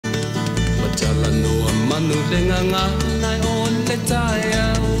Faatalanoaga manu lenga ngai o le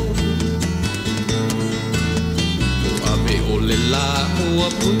taiao. Ave o le la ua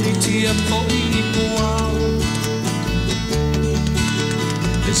punitia po'i I puao.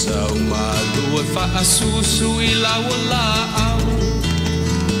 E sau malua whaasusu I laua la'au.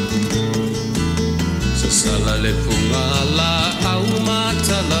 Sasala le punga la'au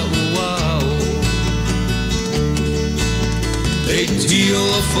matala uao. E tio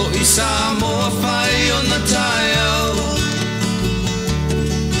fo I Samoa whai o na taiao.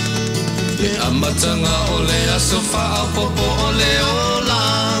 Le amatanga o le aso whao popo o le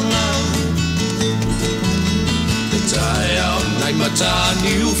olanga. Le taiao nai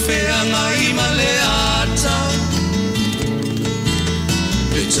matani ufea ngai ma le ata.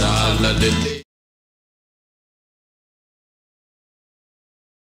 Le tala le le.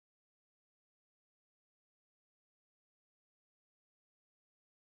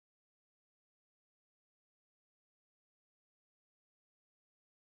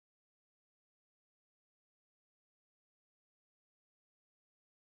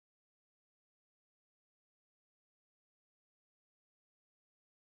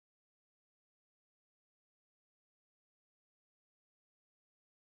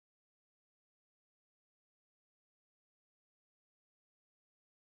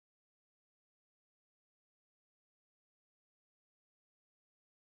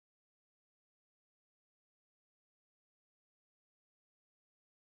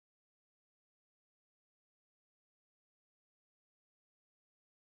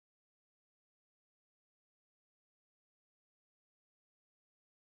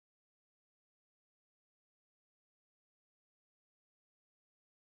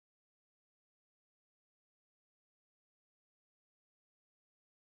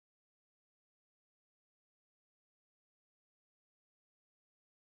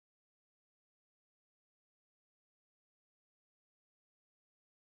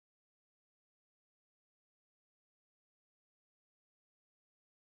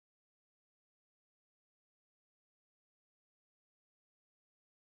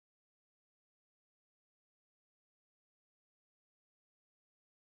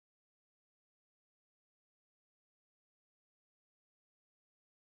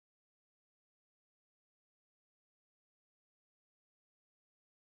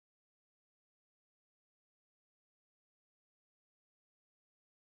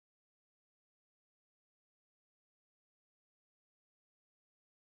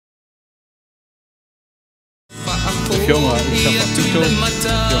 Fionga Isapapito,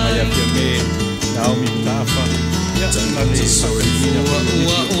 Fionga Yapiame, Naomi Tafa, Nale Sakina,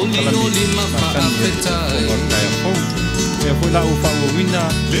 Kalami, Faafetai, Kaya Fong, Hula Ufa Wina,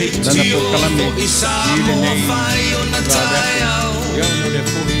 Lana Kalami, Eveneing, Vale, Yono de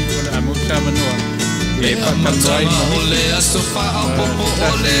Fuli, Amusa Manuia, Faatalanoaga,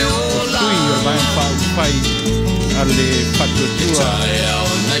 Tui, Lion Faafetai, Ale Patutua,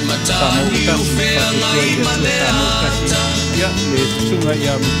 Samoa, ya susuga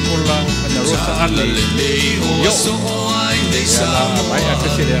ya Mulipola, Anarosa ale yo ya Vaega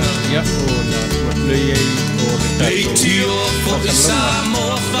kasi ya o na Molioo o le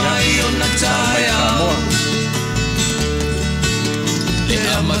Samoa Samoa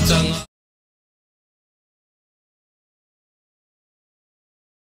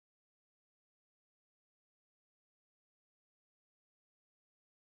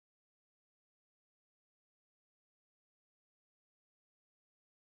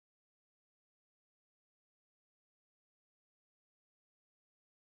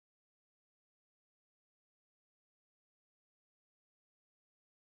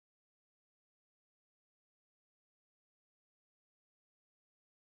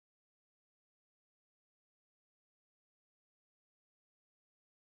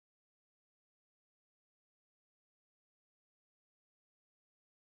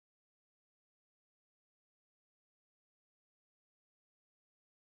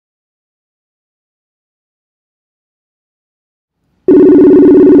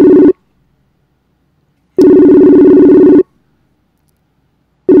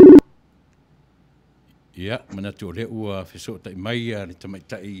Ya, manatu le ua fesota mai le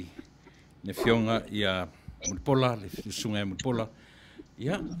tamaitai ne fionga ia Mulipola le susuga Mulipola.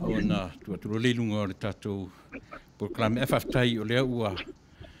 Ya, ona tuatulu le lunga le tatou proclame Faafetai o le ua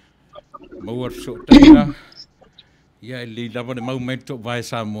maua fesota ia. Ya le lava le mau mai to vai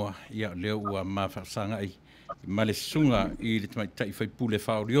Samoa ia le ua mafasanga ai male susuga I le tamaitai fai pule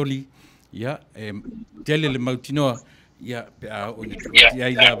faorioli. Ya, tele le mautinoa ia pe a o ni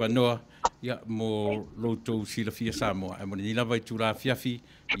ai lava noa ia mo loutou silafia Samoa e mo ni lava i tūra fiafi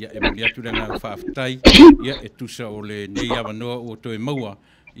ia e moli atu renga Faafetai ia e tusa o le nei avanoa o toe maua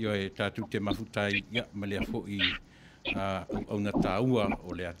ia e tātou te mafutai ia ma lea fo'i au na Tauva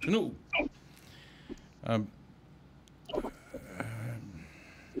o le Taunu'u.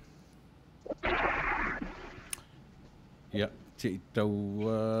 Ia te i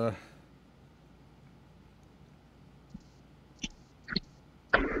tau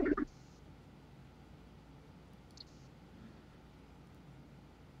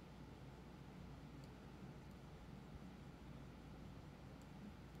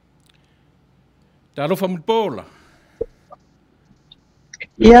Talofa Mulipola.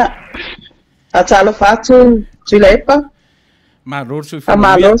 Ia. Atalofa atu Tuilaepa. Manuia.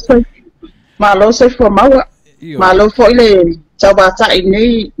 Manuia fo maua. Malo fo ile Tauva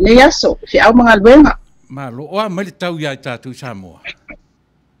nei aso. Fi au mga luenga. Malo oa mali tau ia tātou Samoa.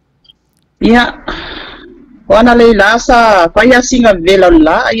 Ia. Wana le lasa paia singa vela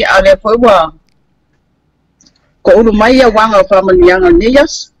la ia ale fo wa. Ko ulu mai ia wanga famanianga nei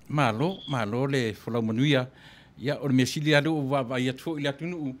aso. Malo le folau Manuia ia o me sili ado va ia tfo ile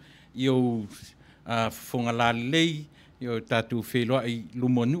Taunu'u io fonga la lei io tatu felo ai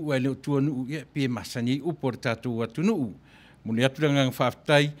lumonu ele tuanu ia pe masani upor tatu Taunu'u muli atu dengan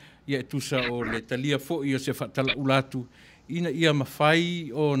Faafetai ia tusa o le talia fo io se Faatalanoaga ina ia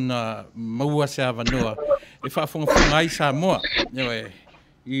mafai o na maua se avanoa e fonga ai Samoa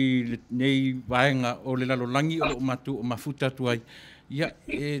i nei Vaega o le lalolangi o matu o mafuta tu ai ia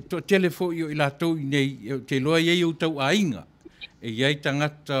to telefo io ila tau nei te loa ye o tau ainga e ia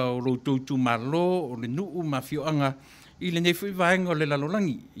tangata o lo tu malo o le nuu mafioanga i le nei foi Vaega o le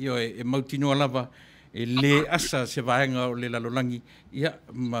lalolangi io e mautino lava e le asa se Vaega o le lalolangi ia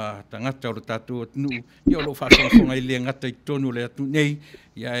ma tangata o tatu nuu io lo fafonga i le ngata i tonu le atu nei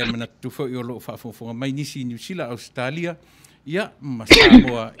ia e mana tufo io lo fafonga mai nisi New Zealand Australia ia ma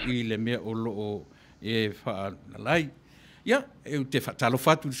Samoa i le mea o lo e faalalai ia e te fatalo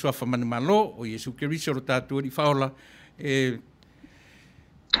fatu di soafa manamalo o Yesu Keriso o tātua di faola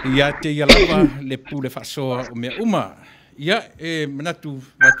ia te ia lava le pule fasoa o mea uma ia e manatu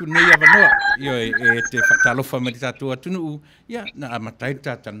watu nei avanoa ia e te fatalo fa mani tātua Taunu'u ia na amatai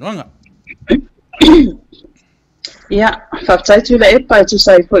Faafetai ia Faafetai Tuilaepa e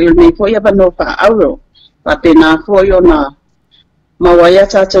tusai fo il nei fo ia vanoa fa auro pa pena fo io na mawaya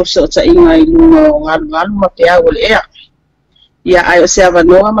tātou so ta inga i lunga o ngalu ma pea o le ea ia ai o se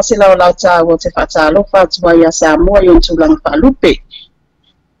avanoa ma se lau tāua te whaatalofa atua ia Samoa i on tūlanga whaalupe.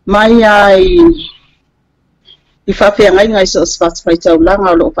 Mai ai i whawhiangai ngai so se whaatawhai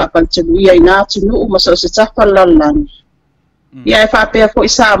taulanga o loo whaapantunuia i nā Taunu'u ma so se tafa lalang. Ia e whapea fo i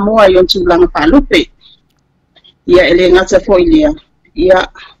Samoa i on tūlanga whaalupe. Ia ele ngata fo i lea. Ia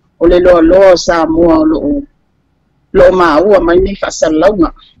o le loa Samoa o loo maua mai nei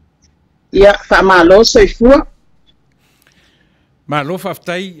whaasalaunga. Ia whaamalo so i fua. Malo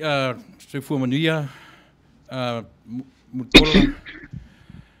Faafetai soifua Manuia Mulipola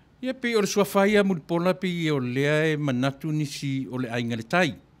ia pe o le suafaia Mulipola pe o lea e manatu nisi o le ainga le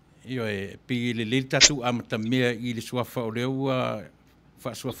tai io e pe le tatu amatamea i le suafa o le ua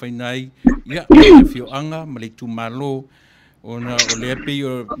faasuafainai ia le fioanga ma le tumalo ona o lea pe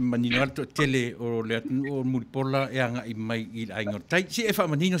o manino alto tele o le o Mulipola e anga i mai i le ainga le tai si e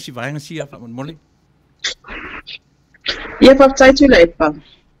whaamanino si Vaega si a whaamanmole Ia Faafetai Tuilaepa.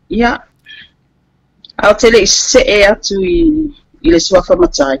 Ia. Au tele i se e atu i le suafa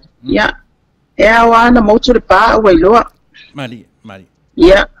matai. Ia. E awana mautu le pā ua iloa. Mari.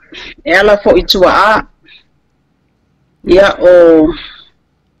 Ia. E ala fo i tua a. Ia o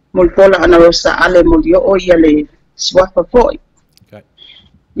Mulipola Anarosa ale Molioo ia le suafa foi.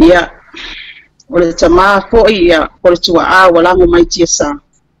 Ia. O le tamā foi ia o le tua a walango mai tia sa.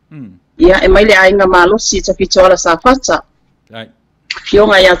 Ia e mai le ainga malosi ta fitoala sa fata.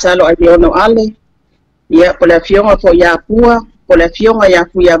 Fionga ia talo ai leono ale. Ia po le fionga fo ia pua, po le fionga ia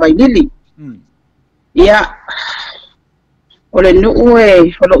fu ia vailili. Ia o le nuu e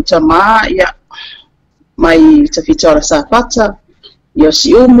o lo tama ia mai ta fitoala sa fata. Ia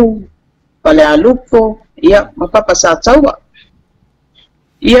si umu, pale alupo, ia mapapa sa Tauva.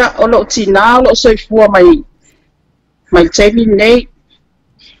 Ia o lo tina o lo soifua mai teli nei.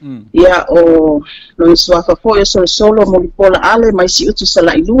 Ia o lo suafa fo ia solo Mulipola ale mai si utu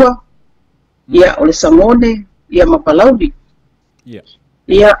sala ilua. Ia o le samone ia mapalauli.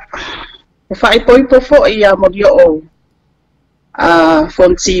 Ia e fai poipo fo ia Molioo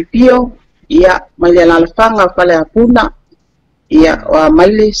fonti pio ia mai le lalafanga pale apuna ia o mai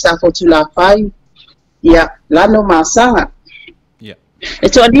le sa fotula fai ia lano masanga. E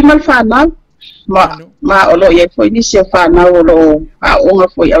to animal fanau ma o lo ye foi ni se fa na o lo a onga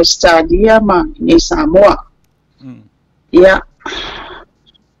foi Australia ma ni Samoa ia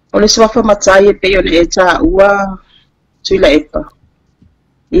o le swafa matai e pe o le eta ua Tuilaepa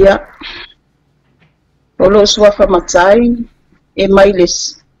ia o lo swafa matai e mai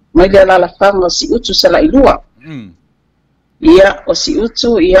le ala fanga si utu sala ilua ia o si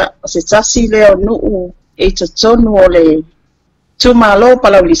utu ia o se tasi le o nuu e tonu o le tumalo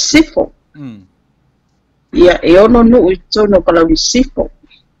pala li sifo ia e ono nuu tonu pala li sifo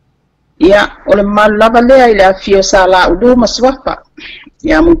ia o le malava lea i le afio sa la ulu maswafa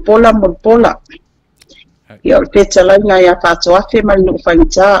ia Mulipola ia o le petalaina ia fatoafe ma le nuu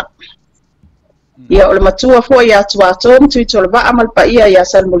faingita ia o le matua fo ia Atua tonu tuito le vaa malpa ia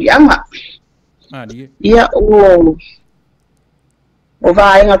salmulianga ia o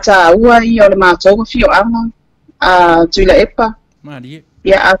vaenga Taua ia o le matonga fioanga a Tuilaepa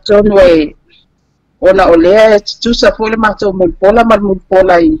ia atonu e ona o lea tusa fo le matou Mulipola ma le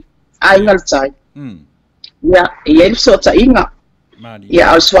Mulipola i ainga le tai ia ia il so tainga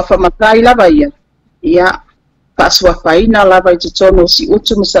ia al swafa matai lava ia pa swafaina lava i tono si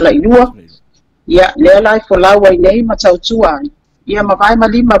utu masala ilua ia le lai fo lawa i nei matau tua ia mawai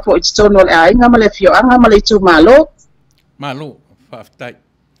malima fo i tono le ainga ma le fioanga ma le tu malo Faafetai.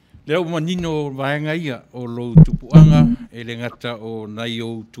 Leo manino vaenga ia o lo tupuanga e le ngata o nai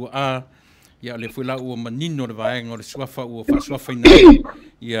o tua ia le fuila o manino le vaenga o le swafa o swafa ina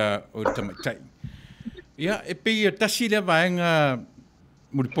ia o le tamaitai. Ia e pe tasi le vaenga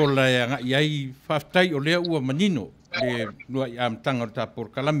Mulipola ia iai Faafetai o le ua manino le lua i amtanga o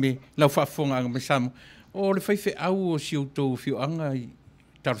tapor kalame lau faafonga anga mesamo o le faife au o si auto fioanga i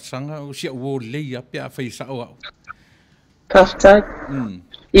tarusanga o si au o leia pe a faisa o au. Faafetai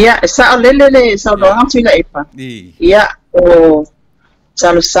ia sa o lele sa lo Tuilaepa ia o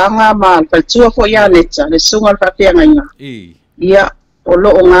talusanga ma faltua fo ia neta le sunga fa penga ia o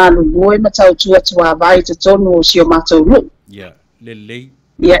lo nga lu ma tau tua vai te tonu o sio matou lu ia le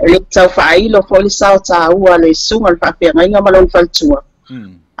ia le tau fa ilo fo le sa Taua le sunga fa penga ma lo faltua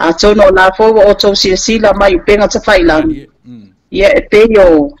a tono na fo o to sila mai penga te failani ia e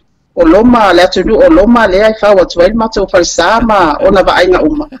peyo o loma le atunu o loma le ai fa wa tuel matou falsama ona va ainga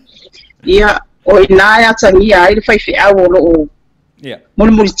uma ia o inaia tangia ai le faife au lo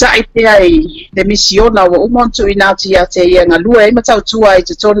muli tai te ai de misiona o umontu inati ya te ia ngalua ai matau tua ai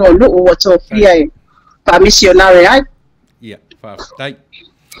te tono o luu o to fia ai pa misionare ai ia Faafetai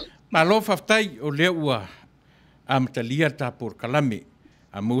malo Faafetai o le ua amtalia tapor kalame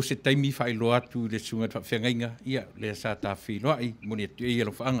a mo se taimi failo atu le sunga fa fengainga ia le sa ta filo ai moni tu ia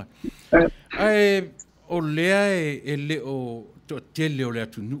lo fanga ai o le e le o to tele o le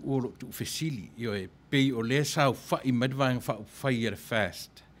atu nu o tu fesili io e pe o le sa fa i madvang fa fire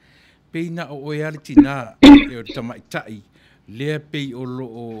fast pe na o reality na e o tamaitai le pe o lo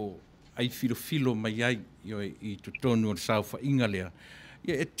o ai filo mai ai io i tu tonu o sa fa inga le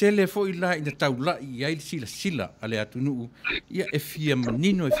ia e tele fo i la ina taula i ai sila ale Taunu'u ia e fia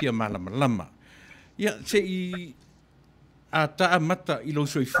manino e fia malama ia se i a ta mata i lo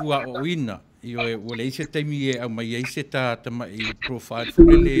soifua o ina io e wole se taimi e au mai ai se ta mai profile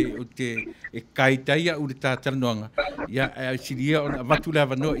fule o te e kaitai a uri Faafetai ia e siria ona matula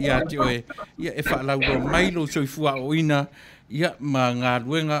vano ia te oe ia e fa lau mai lo soifua o ina ia ma ngā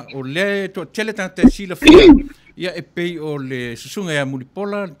ruenga o le to tele tante sila fia ia e pei o le susunga ia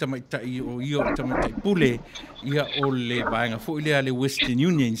Mulipola tamaitai o io tamaitai pule ia o le vaenga fo ile le Western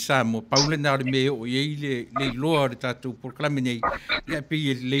Union Samoa paule na le me o ie le loa le tatou porkalame nei ia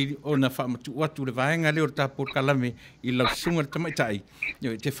pei le ona fa matu watu le vaenga le o tatou porkalame i la susunga tamaitai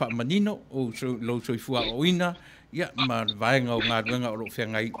ia te fa manino o lo soifua o ina ia ma vaenga o ngā ruenga o lo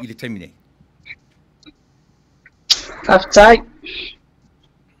whengai i le taimine Faafetai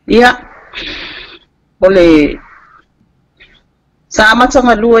ia ole sa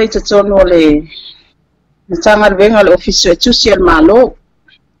matanga lua i te tono le tanga venga le office social malo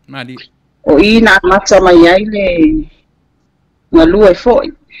mali o ina mata mai ai le na lua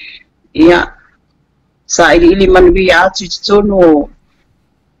foi ia sa ili Manuia atu te tono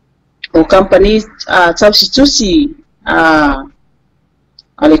o company Tasi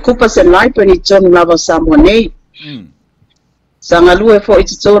ale kupa se mai peni tono lava Samoa nei sa ngalue foi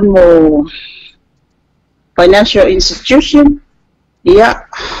te tono financial institution ia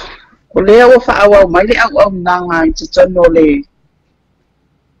o lea ua whaawau mai le au nanga i te tono le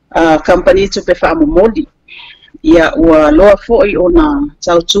company tu pe whaamomoli ia ua loa foi o na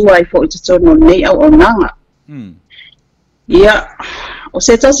tautua i foi te tono nei au nanga ia o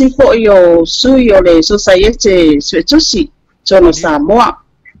se tasi foi o sui o le society suetusi tono Samoa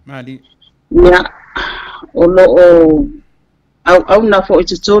Ia o lo'o au na fo i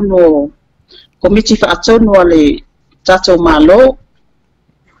te tono komiti whaatono ale tatou malo.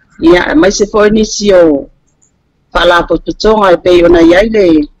 Ia mai se fo nisi o whala potonga e pei ona iai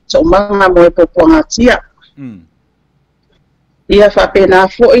le so manga mo e poponga tia. Ia whapena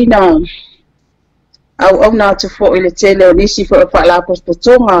fo ina au na tu fo i le tele o nisi fo e whala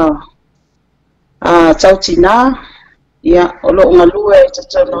potonga tautina. Ia o lo ngalue te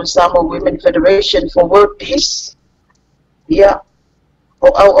tono Samoa Women Federation for World Peace. Ia o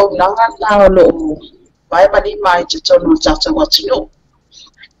au nanga na o lo vai mani mai te tono tata watino.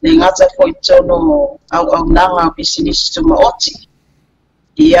 Ne ngata fo i tono au nanga business to maoti.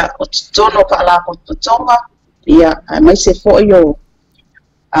 Ia o te tono whala potonga. Ia mai se fo i o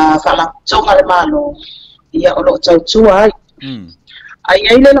whala potonga le malo. Ia o lo tautua ai.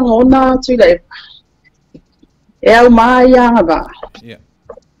 Ai le ngona Tuilaepa. E au mai anga ba.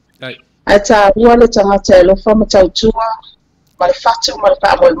 Ai ta ua le tangata e lofa ma tautua. Ma le fatu ma le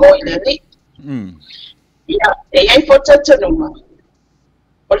pa moi le ni. Ia e ai fo tatanuma.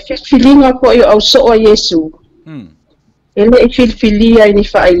 O le filfilinga ko i au soa Yesu. E le filfilia i ni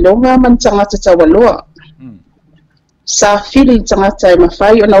whailonga man tangata tawaloa. Sa fili tangata e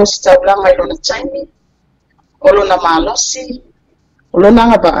mawhai o na usi taulanga i lona taimi. O lona malosi. O lona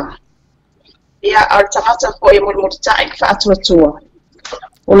anga ba. Ia ar tangata ko e mulmurta i whaatuatua.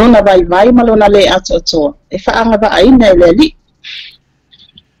 O lona vai ma lona le atuatua. E whaanga ba aina e le li.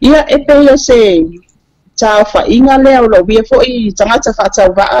 Ia e peo se tau whainga lea o lo bia fo i tangata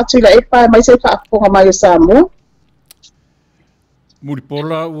whaatau waa Tuilaepa mai se whaaponga mai o Samoa.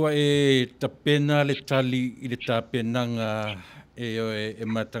 Mulipola ua e tapena le tali i le tapenanga e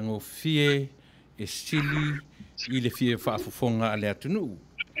matango fie, e sili i le fie whaafofonga a le Taunu'u.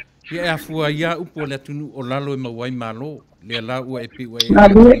 Ia e afua ia upo le Taunu'u o lalo e mawai malo. Le la ua e pi ua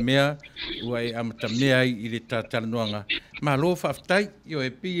e mea, ua e amatamea i le Faafetai. Malo Faafetai, io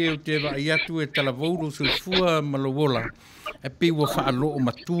e pi e o te wa iatu e talavouro sufua malowola. E pi ua whaalo o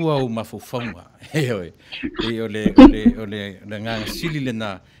matua o mafofonga. Heoi, e o le nganga sili le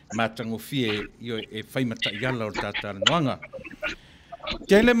na matango fie, io e whaimata iala o Faafetai.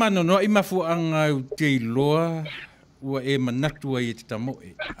 Tele manono i mafuanga u te iloa, ua e manatua i te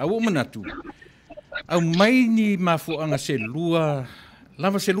tamoe. Au manatu. Au mai ni mafuanga se lua,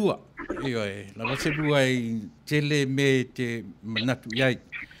 lava se lua. Lava se lua i tele me te manatu iai.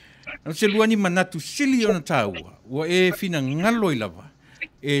 Lava se lua ni manatu sili ona taua. Ua e fina ngalo i lava.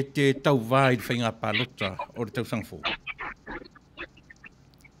 E te Tauva i whainga palota o le tausangfo.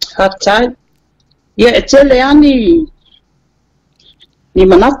 Faafetai. Ia e tele ani ni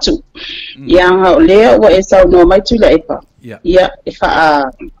manatu. Ia anga o lea ua e sau no mai Tuilaepa. Ia e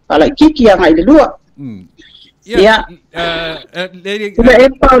wha kiki anga i le lua. Ia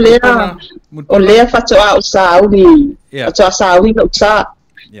Tuilaepa o lea whatoa o sauni. Whatoa sauni o sa.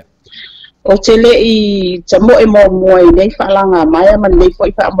 O te le i ta moe moe nei whalanga mai man nei fo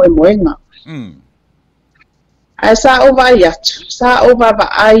i wha moe nga. Ai sa o vai atu. Sa o va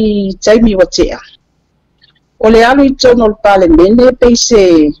ai taimi wa tea. O le alu i tono le pale mene pe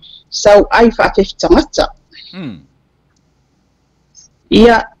se sau ai whaafeftangata.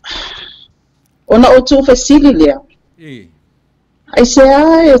 Ia ona o tu fesili lea. Ai se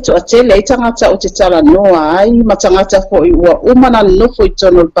ai to atele i tangata o te tala noa ai matangata fo i ua umana no fo i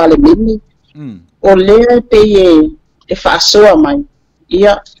tono le pale mene. O lea pe e whaasoa mai.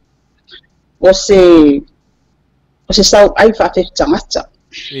 Ia o se sau ai whaafeftangata.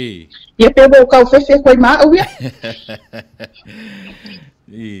 Ia pe bo kau fefe koi mau ia.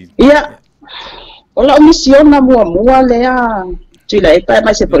 Ia ola o misiona mua lea Tuilaepa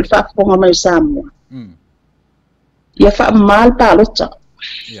mai se poi whaafonga mai Samoa. Ia wha mal palota.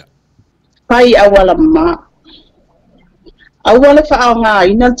 Pai awala ma. Awala wha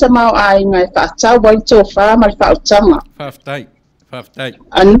ngā ina tamau ai ngai whaatau wai tofa mai whaotanga. Faafetai.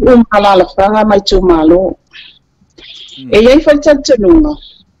 Anu malala whanga mai tu malo. E iei whaitantanunga.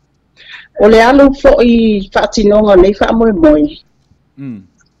 O le alu fo i whaatinonga nei wha moe.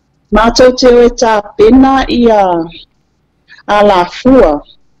 Mātou teo e tā pena i a la fua.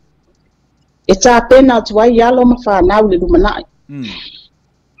 E tā pena tuai i alo ma whanau le lumanai.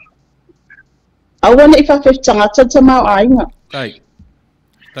 Awana i whawhetangata tamau ainga.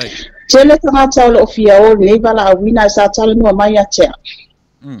 Tele tangata o lo fia o nei wala awina sa talanua mai a tea.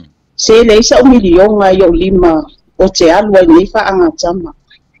 Se le isa o milionga i o 5 o te alua i nei whaangatama.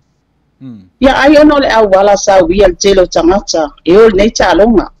 Ia ai ono le awala sa wia le telo tangata e o nei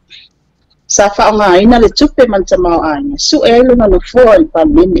talonga. Sa whaonga aina le tupe man tamau aina. Su e ailo na no fua i pa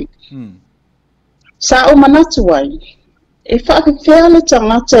mene. Sa o manatu ai. e whaakawhea le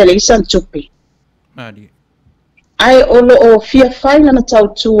tangata e le isan tupi. Mali. Ai olo o fia whaina na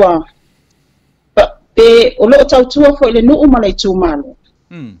tautua. Pe olo o tautua fo ile nuu malai tu malo.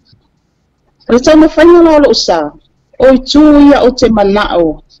 Le tau mawhaina la olo usa. O i tu ia o te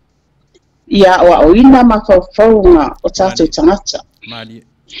manao. Ia o au ina mawhauwhaunga o tātou tangata. Mali.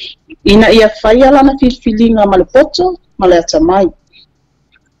 Ina ia whaia lana whiwhilinga malipoto, male ata mai.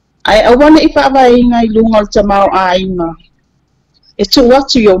 Ai awane i whaavainga i lunga o tamau a inga. E tu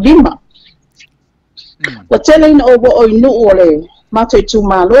watu i o lima. Wa tele ina o o inu o le mato i tu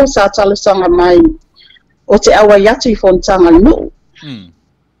malo sa talusanga mai o te awa yatu i fontanga nu.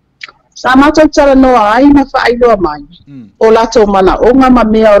 Sa mato tala noa ai na whaailoa mai. O lato mana o nga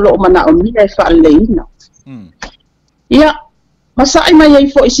mamea o lo mana o mia i whaaleina. Ia, masai mai ai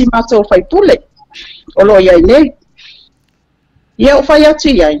fo isi mato o whaipule. O lo iai nei. Ia o whai atu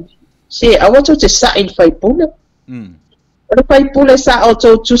iai. Se awato te sai i whaipule. O le whaipule sa o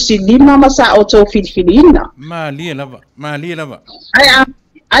tō tusi lima ma sa o tō filifilina. Malia lava.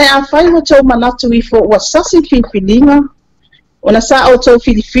 Ai a whai o tō manatu i fo ua sasi filifilinga. Ona sa o tō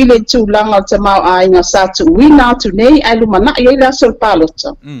filifili tu langa o te mau a inga sa tu wina atu nei ai lumana i eila sol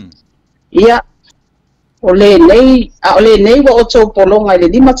palota. Ia, o le nei wa o tō polonga i le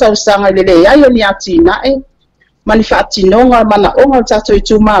lima tau sanga i le ai o ni ati nae. Mani whaatinonga mana onga o tato i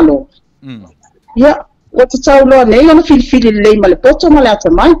tu malo. Ia, o te tau loa nei ona filifili lei ma le poto ma le ata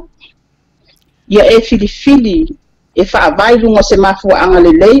mai. Ia e filifili e whaavailunga se mafua anga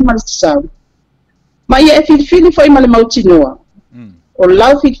le lei ma le tasau. Ma ia e filifili fo i ma le mautinoa. O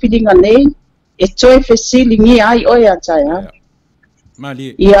lau filifilinga nei e toe fesili ngi ai oe atai ha.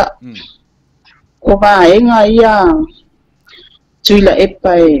 Ia, o vaenga ia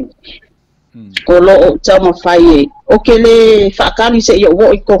Tuilaepa e o loo tau mawhai e. O ke le whaakari se ia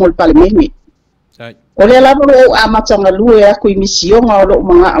uo i kongo le palemene. O le alama o a matanga lue aku i misionga o loo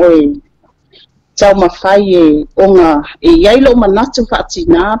mga oe. Tau mawhai e onga e iai loo manatu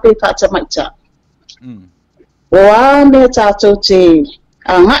whaatina pe whaatamaita. O a mea tātou te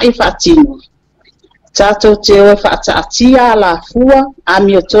a ngai whaatino. Tātou te oe whaataatia la fua a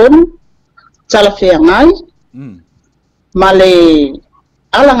miotonu. Tala whea ngai. Ma le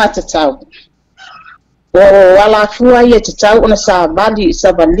alanga te tau. O ala fua ia te tau ona sa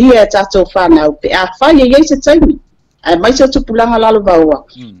valia e tātou whanau. Pe a whai e iei te taimi. Ai mai sa tupulanga lalo vaua.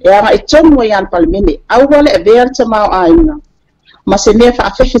 E anga i tonu e an palimene. Au wale e vea te mau aina. Ma se mea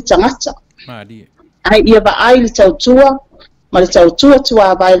whaafefe tangata. Ai ia ba ai le tautua. Ma le tautua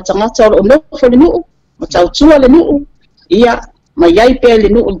tua vai le tangata o nofo le nuu. Ma tautua le nuu. Ia ma iai pea le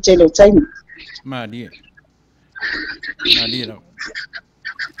nuu le telo taimi.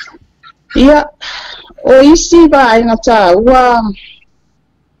 Ia, o isi ba ainga tā ua.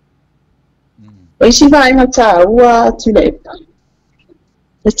 O isi ba ainga tā ua Tuilaepa.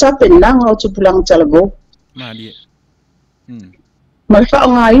 Le tape nanga o tupulanga talavou. Ma le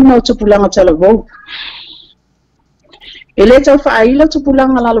whaonga ina o tupulanga talavou. E le tau whaaila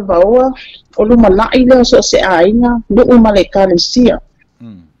tupulanga lalavaua. O luma naile o so se ainga. Nuu ma le kalesia.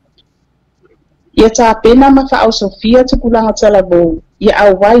 Ia tā pena ma whaau Sofia tupulanga talavou. Ia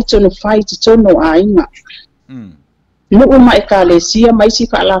au wai tonu whai te tono a inga. Nuu ma e kalesia maisi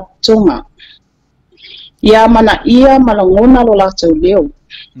whaala tonga. Ia mana ia malangona lo lātou leo.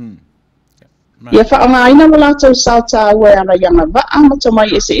 Ia whaonga aina lo lātou sauta ua ana yanga vaa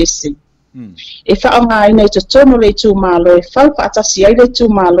matamai ese. E whaonga aina i te tono le tū malo e whau whaatasi ai le tū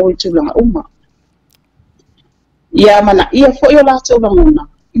malo i tūlanga uma. Ia mana ia fo i o lātou langona.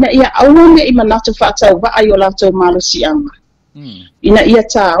 Ina ia awane i manatu whaatau vaa i o lātou malo si anga. Ina ia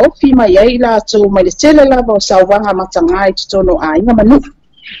tā ofi mai ai lātou mai le tele lava o sauwanga matangai te tono a inga manu.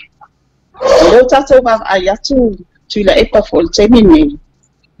 Leo tātou wa ai atu Tuilaepa fo le temi nei.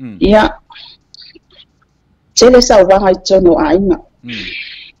 Ia tele sauwanga i tono a inga.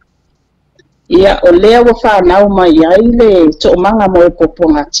 Ia o lea wa whanau mai ai le to manga mo e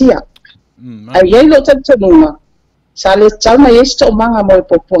poponga tia. Ai ai lo tatonunga. Sa le tauna yes to manga mo e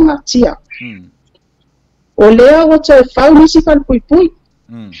poponga tia. O lea o te whau nisi whalpuipui.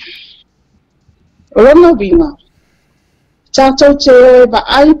 O ronga winga. Tātou te wa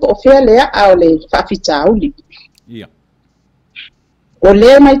ai po whea lea au le whawhita auli. O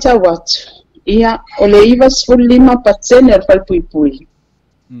lea mai tau watu. Ia o le iwa sfulima patene o whalpuipui.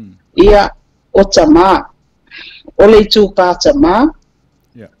 Ia o tamā. O le tūpā tamā.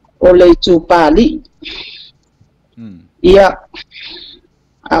 O le tūpā li. Ia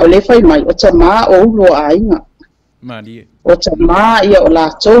a o le whai mai o tamā o ulo a inga. O tamā ia o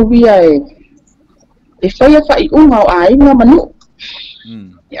lātou wia e whai a whai unga o a inga manu.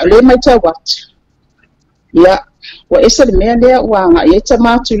 Ia o le mai tau watu. Ia Wa esa le mea lea uanga ia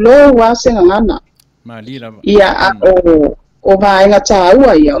tamatu lo wa senga ngana. Ia o vaenga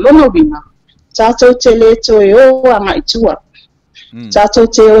taua ia lona wina. Tato te le toe o anga itua. Tato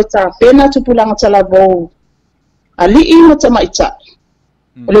te o ta pena tupulanga talavo. Ali ina tamaita.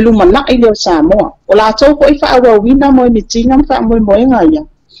 O le lumana i leo Samoa. O la tau ko ifa awa wina mo ni tinga mfa mo moenga ia.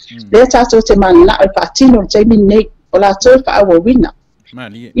 Le tato te mana o patino te minne. O la tau ifa awa wina.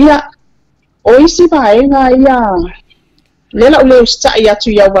 Ia o isi vaenga ia. Lela ule usta ia tu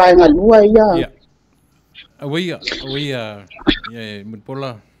ia vaenga lua ia. Awia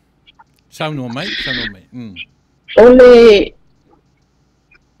Mulipola Samoa mai. Ole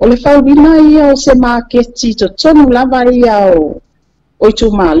whauwina ia o se maketi to tonu lava ia o i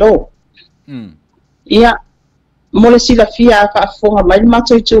tu malo. Ia mole sila fia whaafonga mai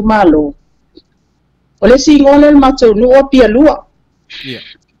mato i tu malo. Ole si ngole mato lua pia lua.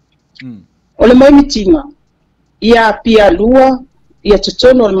 Ole mai mitinga. Ia pia lua. Ia to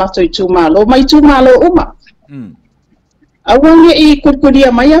tonu le mato i tu malo. Mai tu malo uma. Awange i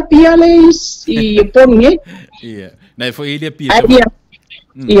kurkuria mai a pia le i ponge. Na fo ile pia.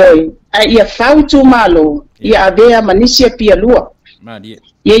 Ia fau tu malo. Ia avea manisia pia lua.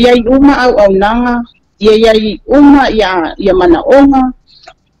 Ia iai uma au nanga. Ia iai uma ia manaonga.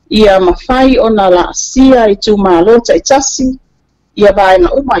 Ia mawhai o na la sia i tu malo ta i Tasi. Ia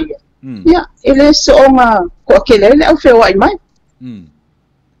vaenga uma ia. Ia ele so onga ko akelele au feo ai mai.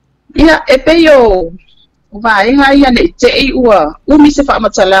 Ia e peyo vaenga ia ne te i ua umi se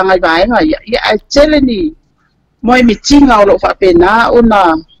whaamatalanga i vaenga ia. Ia ai tele ni moi mitinga o lo whapena o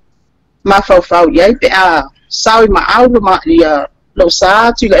na mawhauwhau iai pe a sawi maau lo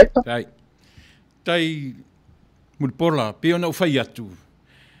sa Tuilaepa. Tai Mulipola pe ona ufai atu.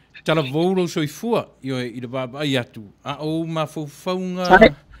 Tala voulo soifua i le babai atu. A o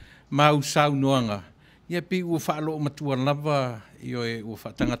mawhauwhaunga ma usau noanga. Ia pe ua whaalo o matua lava ua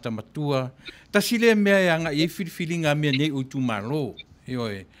whaatangata matua. Tasi le mea e anga i whiriwhiringa mea nei o tu malo.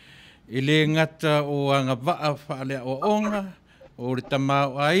 E le ngata o anga waa whaalea o onga, o le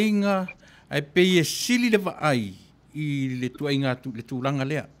tamao ainga, ai pe e sili le vaai i le tuainga le tūlanga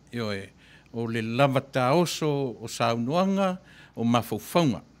lea. O le lava taoso o saunoanga o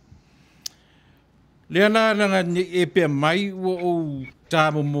mawhauwhaunga. Lea la langa e pia mai o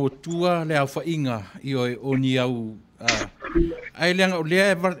tāmo motua le au whainga o ni au ai leanga o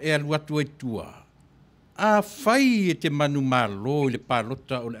lea e aluatu ai tua. A whai e te manu malo i le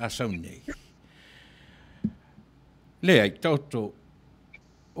pālota o le asau nei. Lea i tauto.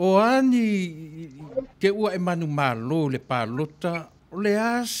 O ani te ua e manu malo le pālota o le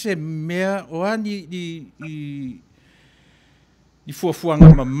ase mea o ani i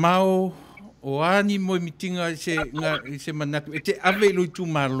fuafuanga mamao o ani mo mitinga i se manatu. E te ave lo i tu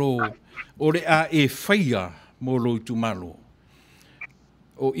malo o le a e whaia mo lo i tu malo.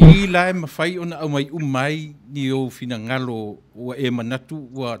 O i lae mawhai ona au mai umai ni o fina ngalo ua e manatu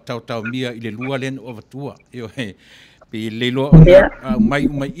ua tau mia i le lua len o vatua. Pe le loa ona au mai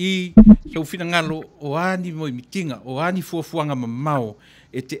umai i sau fina ngalo o ani mo i mitinga, o ani fuafuanga mamao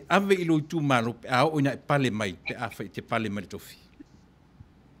e te ave i lo i tu malo pe au oina e pale mai, pe awha i te pale mai tofi.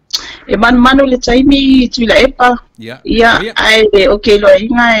 E manu le taimi Tuilaepa. Ia ai o ke loa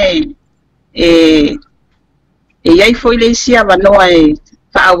inga e iai foi le isia wanoa e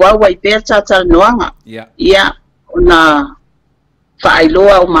whaawawa i pēr Faatalanoaga. Ia ona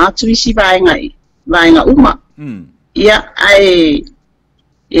whaailoa o mātu isi vaenga uma. Ia ai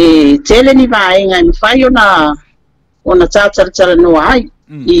tele ni vaenga i mwhai ona Faatalanoaga ai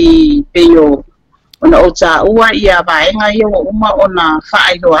i peyo ona o tā ua ia vaenga i o uma ona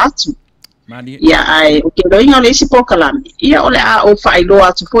whaailoa atu. Ia ai o ke roinga o le isi pokalami. Ia ole a o whaailoa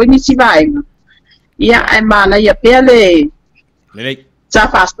atu foi nisi vaenga. Ia ai mana ia pēr le ta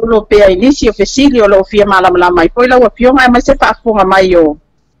fasolo pe inisi o fesili o lo fia malama mai foi la o pionga mai se fafonga mai o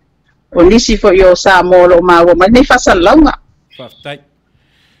nisi fo yo Samoa lo maua mai nei Faafetai. Faafetai.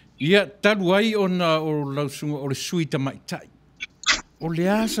 Ia taluai ona o lausunga o le suita mai tai. O le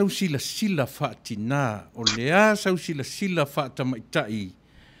asa sila faatina, o le asa sila faata mai tai.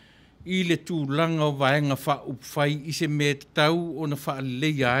 I le tūlanga o vaenga faupfai i se me tau ona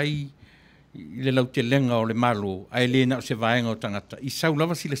faaleia ai i le lau te lenga o le malo, ai le na o se vaenga o tangata. I sau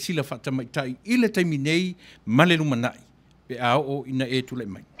lava sila whata mai tai, i le taimi nei, male lumanai, pe ao o ina e tule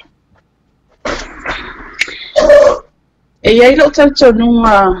mai. E iai lo tau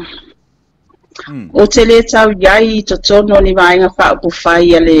tonunga, o te le tau iai to tono ni vaenga whaapu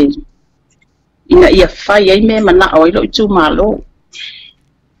whai ale, ina ia whai ai me mana o ilo i tū malo.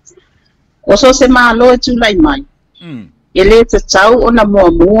 O so se malo e tū lai mai. E le te tau o na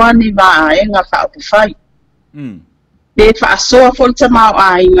mua ni vaenga whaapu whai. le fa'asoa fo le tamao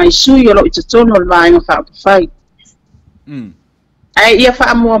aiga i sui o lo'o i totono o le vaega fa'apufai ai ia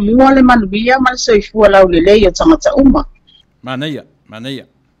fa'amuamua le manuia ma le soifua laulelei o tagata uma Manuia.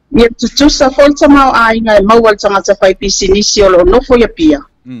 ia tutusa fo le tamao aiga e maua le tagata fai pisinisi o lo'o nofo ia pia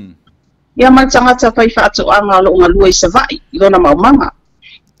ia ma le tagata fai fa'ato'aga o lo'o galua i sava'i i lona maumaga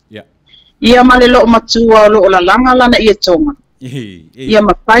ia ma le lo'o matua o lo'o lalaga lana ia toga ia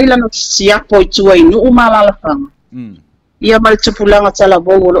mafai lana siapo i tua i nu'u malalafaga ia ma le tupulaga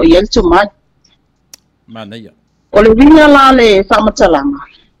talavou o lo'o ia le tumai Manuia. o le winga la le whaamatalaga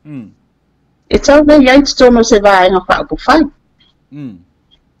e tau nei ai tono se vaenga whaapufai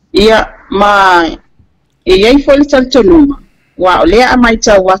ia ma e iai foi le talitonuma wa o lea amai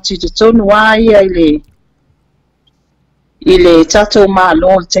tau watu i tono wa ia i le tatou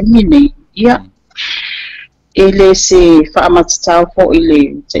malo le taimine ia e le se whaamatatau fo i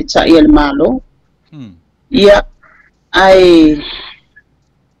le taitai e le malo ia ai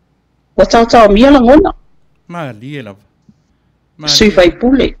wa tau mia langona Malia lava. Sui vai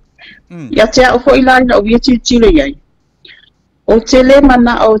pule. Ia te au fo ilai na uia tile iai. O te le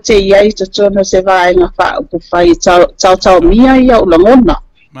mana o te iai to tono se vaenga whaapufai tau mia ia o langona.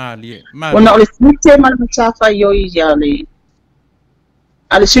 Malia. Ona o le smite mana matafa i oi ia le.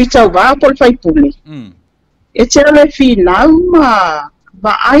 Ale sui tau vaa pol fai pule. E te le finau ma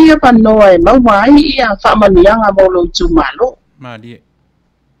va aia panoa e mawai ia whaamanianga mo lo tu malo. Malia.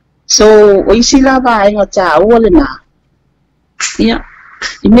 So, o isi la vaenga ta ua le nā. Ia.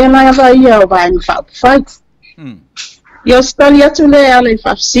 I mea lai vai ia o vaenga whaapufai. Ia o stali atu le ale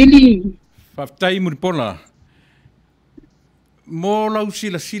whaafsili. Faafetai Mulipola. Mō lau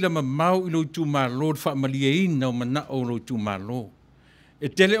sila ma mau i lo tu malo whaamalia ina o mana o lo tu malo. E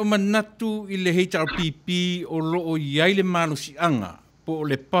tele o manatu i le HRPP o lo o iai le malo si anga. Po o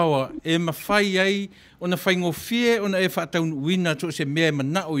le pawa e mawhai ai o na whaingofie o na e Taunu'u ina to se mea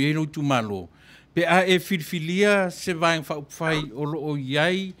mana o iai lo tu malo. Pe a e filfilia se vaeng whai o lo o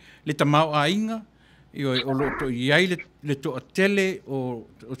iai le tamau a inga. O lo to iai le to a tele o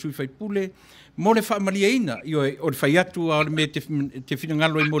sui whai pule. Mo le whaamalia ina. O le whai atu a le me te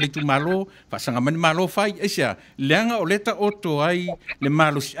whingalo i mo le tu malo. Whasanga mani malo whai. Esia, leanga o leta oto ai le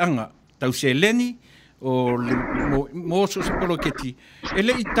malo si anga. Tau se leni. O le mo so se polo keti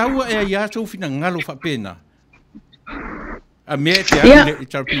ele i taua e ia so fina ngalo fa pena a me te ale i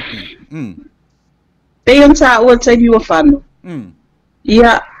tar pipi pe yon sa o te ni o fano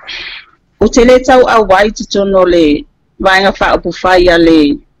ia o te le tau a wai te tono le vaenga whaapufai a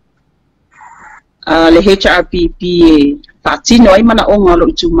le HRPP e whaatino ai mana o ngalo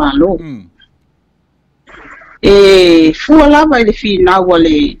i tu malo e fua lava i le whina ua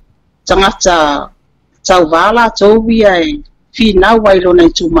le tangata Tauva la Tauva e fina wai lona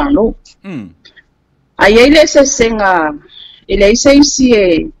i tu malo. Ai ele se senga ele se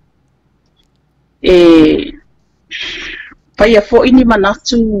isi pai a fo ini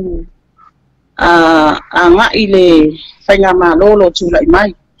manatu a nga ile whainga malo lo tūlai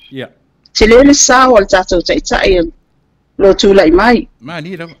mai. Te lele sa o le tatou taitai lo tūlai mai.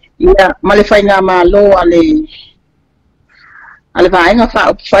 Ia, ma le whainga malo ale vaenga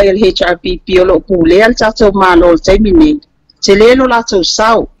whaapufai al HRPP o lo pule al tatou malo le taimine. Te lelo latou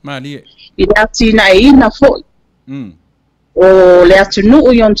sau. I le atina e ina foi. O le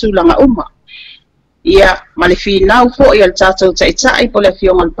atunu'u i on tūlanga uma. Ia, ma le whinau foi al tatou taitai po le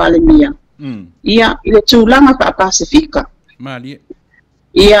fionga le palemia. Ia, i le tūlanga wha Pasifika.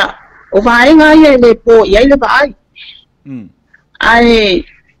 Ia, o vaenga ia le po ia le vaai. Ai,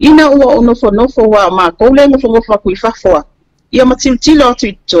 ina ua o nofo wa ma koule nofo kui fafoa. Ia matiltilo atu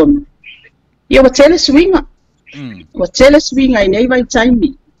i tonu. Ia wa tele swinga. Wa tele swinga i nei vai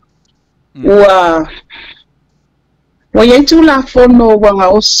taimi. Wa iaitu la fono wanga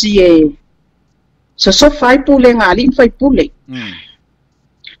osi e so fai pule ngā li fai pule.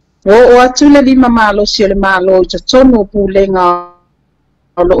 O atu le lima malo si le malo i tonu pule ngā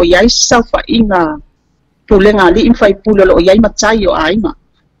lo o iai sau fa inga pule ngā li fai pule lo o iai matai o ainga.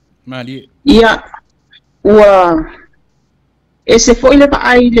 Ia ua e se foi le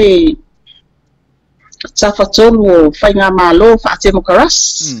paai le tafatonu o whainga malo whaatemo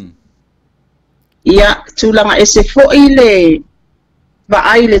karas. Ia tūlanga e se foi le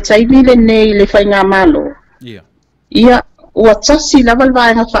paai le taimi le nei le whainga malo. Ia ua tasi lava le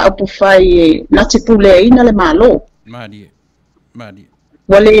vaenga whaapufai e nati pule ina le malo.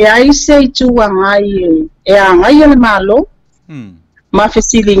 Wale ai se i tua ngai e a ngai le malo. Ma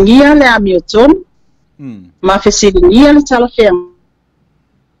fesilingia le amiotonu. Ma fesilingia le talafea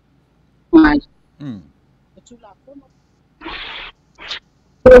mai.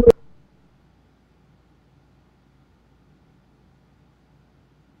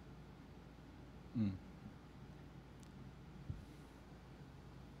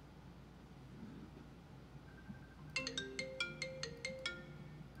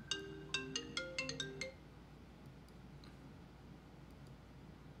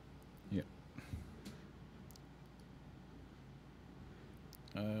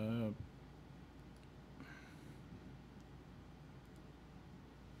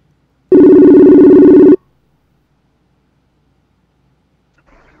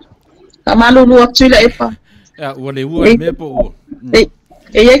 Malulu Tuilaepa. Ya, wale ua me po.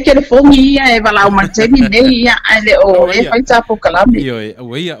 E telefoni ia e wala o manteni nei ia ale o e faita po kalame. Iyo e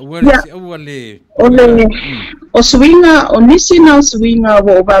awai wale o swinga o nisi na swinga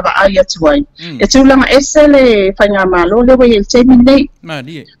wo baba ai atuai. E tulanga esele fanya malo le we temi nei. Ma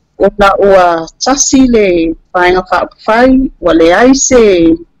die. O la o Tasi le Vaega Faafetai wale ai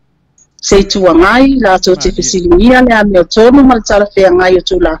se tuangai la to te fisilingia le ame o tonu mal tala fea ngai o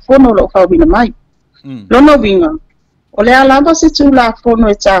tula fono lo kawina mai. Lono winga. O le alava se tula fono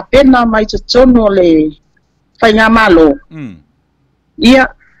e ta pena mai to tono le whainga malo. Ia,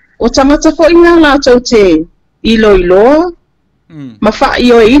 o tangata fo inga la tau te iloa, ma wha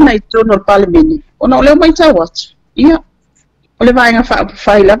i o ina i tono le palemeni. O na o leo mai tau atu. Ia, o le vaenga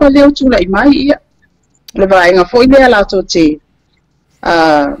whai lava leo tula i mai, ia. O le vaenga fo i lea la tau te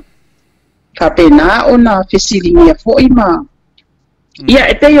ka pena o na fesilingia fo i ma. Ia,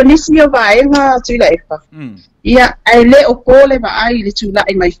 e te o nisi o vaenga Tuilaepa. Ia, ai le o kole va ai le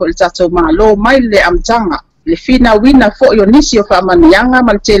tulai mai fo le tatou malo mai le amtanga le fina wina fo yo nisi o faamanianga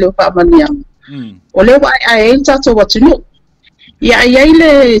ma le tele o faamanianga o le wa ai le tatou watunu ia ai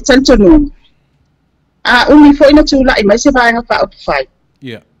le tantonu a umi fo ina tulai mai se vaenga Faafetai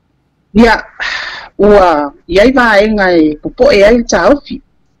ia ua ia vaenga e popo e ai taofi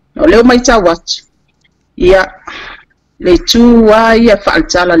o le mai tawat ia le tua ia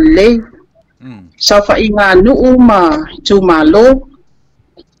faatala le Safa inga nuu ma tu malo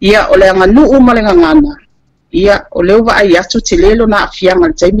ia ole anga nuu ma le ngana ia ole wa ai atu tilelo na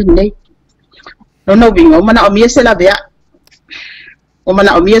afianga taimi nei no bingo mana o mia se la vea o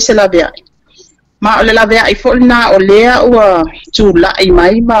mana o mia se la vea ma ole la vea I folna olea ua tu la I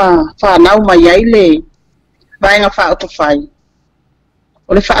mai ma fa nau mai ai le vaenga Faafetai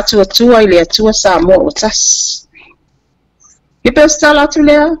ole fa atu ai le atua Samoa o Tasi ke pestala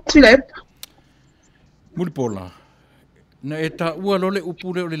Tuilaepa Mulipola. Na e ta ua lole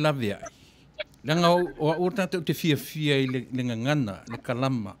upule o le lawe ai. Langa o tata te fia I le ngangana, le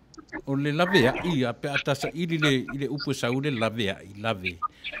kalama. O le lawe ai a pe atasa ili le upu sau le lawe ai, lawe.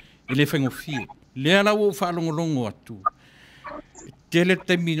 I le whaingo fia. Lea la o whaalongolongo atu. Tele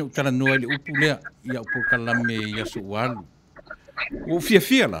taimi o tala noa le upulea I a upu kalame I aso walu. O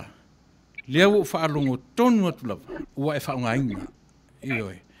fia la. Lea o whaalongo tonu atu lava. Ua e whaongaina.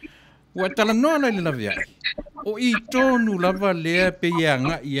 Iyo e. Ua tala noa lai le lawe ai. O I tonu lava lea pe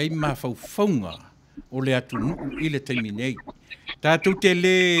ianga I ai mawhauwhaunga o le atu nuu I le taimi nei. Tātou te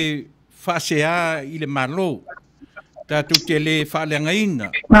le whaasea I le malo. Tātou te le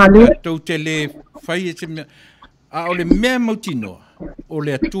whaaleangaina. Tātou te le whai e te mea. A o le mea mautinoa o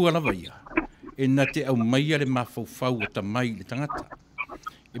le atua lava ia. E na te au maia le mawhauwhau o ta mai le tangata.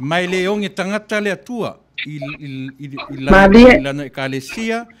 E mai le onge tangata le atua I lana e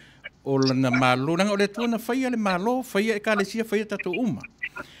kālesia. O lana malo nanga o le tuana whaia le malo whaia e kālesia whaia tatou uma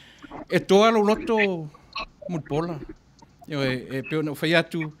e toa lo loto Mulipola e peona whaia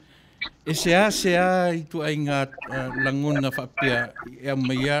atu e sea I tu ai ngā langona whapea e au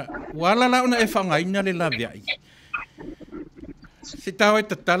maia wala launa e whangaina le lawe ai se tawa e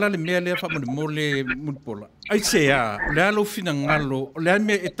tatala le mea lea whamole Mulipola ai sea lea lo fina ngalo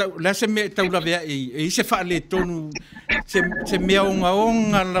lea se mea e tau lawe ai e ise wha le tonu se mea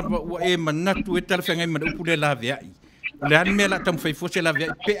onga lava ua e manatu e tala whengai mana upu le lawe ai. O lea ni mea la tamu whai fose lawe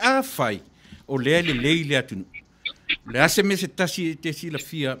ai. Pe a whai o lea le lei lea tunu. Lea se me se tasi te si la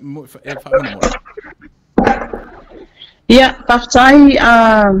fia e whaamana moa. Ia, Faafetai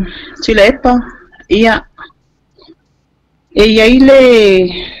Tuilaepa, ia. E iai le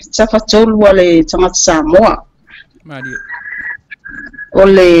tawhatolu a le tangata Samoa. Maria. O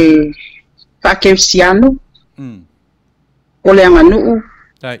le whakeusiano. O le anganuu.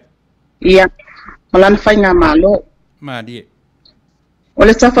 Tai. Ia, malana whainga malo. Maria. O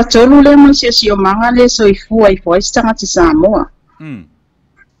le tawhatolu le mansia o manga le soifua I fwais tangata Samoa.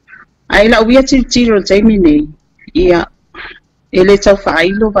 Ai la uia tiro le taimi nei. Ia, e le tau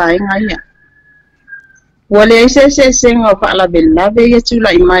whailo vaenga ia. Ua le se senga o whaalawelawe ia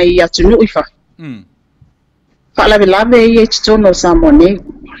tula I mai ia tunu ifa. Whaalawelawe ia titono Samoa nei.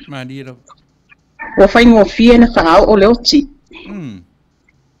 Maria. Ua whaingo fie na whaau o le oti.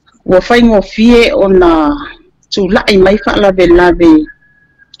 Ua whaingo fie o na tulai mai whaalawelawe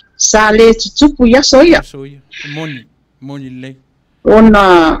sa le tutupu ia soia. Moni lei.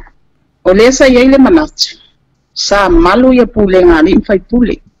 O le sa iai le manatu. Sa malu ia pule ngani I whai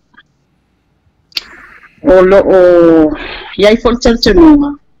pule. o lo o iai fo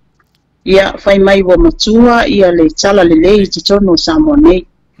tonu ia fai mai wa matua ia le tala le I te tono Samoa nei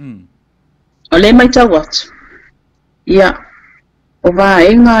o le mai tau atu ia o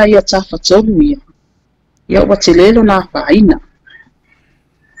vaenga ia tafa tolu ia wa te lelo na whaina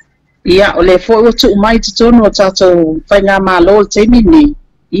ia o le fo o tu mai te tono o tatou fai ngā malo te mini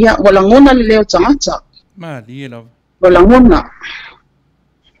ia wala ngona le leo tangata wala ngona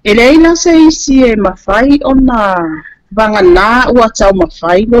e leila se isi e mawhai o na vanga nā ua tau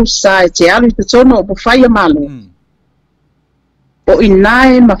mawhai lo sa e te alu te tono o mawhai a malo o ina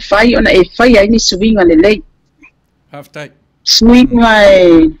e mawhai o na e whai aini suinga le lei Faafetai suinga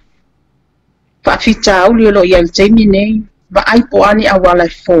e Faafetai au li lo ia le teimi nei va ai po ani awala e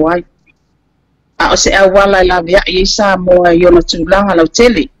fo ai a o se awala la via I Samoa I ona tulanga lau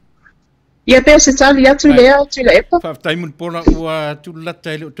tele ia pe se tali atu lea Tuilaepa Faafetai Mulipola ua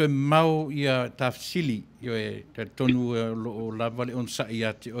tulata ele o toe mau ia tafsili io e te tonu o lava le on sa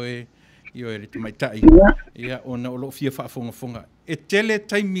ia te oe io e le tamaitai ia ona o lo fia whaafonga e tele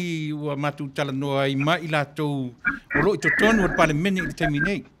taimi ua matu talanoa I mai latou o lo I to tonu o pale mene I taimi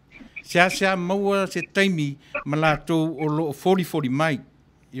nei sea maua se taimi ma latou o lo 40 mai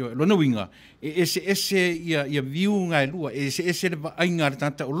io lo no winga ese ia viu ngai lua ese le ainga le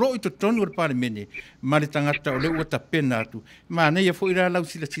tanta o lo I to tonu o pale mene ma le tangata o le ua tapena atu ma nei ia fo ira lau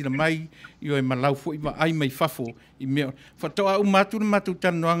sila mai io e malau fo I ai mai fafo I mea fatoa u matu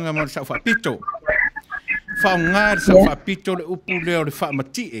tanoanga ma le sa pito fa nga sa pito le upu le o le fa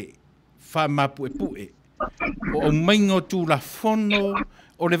matie fa mapu e o maingo tu la fono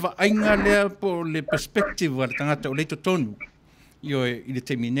o le va ainga le po le perspective o le tangata o le to tonu io e I le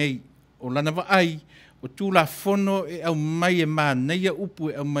terminei o lana va ai o tu la fono e au mai e ma nei upu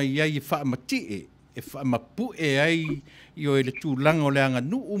e au mai ai fa matie e fa mapu e ai io e le tu langa o le anga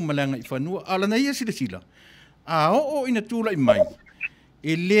nuu malanga I whanua ala nei e sila a o ina tu lai mai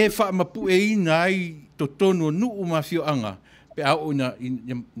e le fa mapu e ina ai to tonu nuu ma fio anga pe a o ina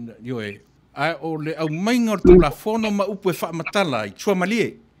io e a o le au mainga o tu la fono ma upu e fa matala I chua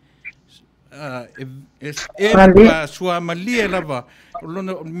malie pa sua malie lava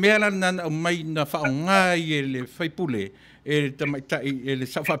lona mela nana o mai na fa ngai e le faipule e tamaitai e le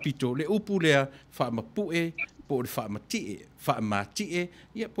sa pito le upu le fa mapu e po le fa matie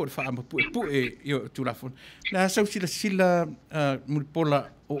ia po le fa mapu e io tu la fon la sa sila Mulipola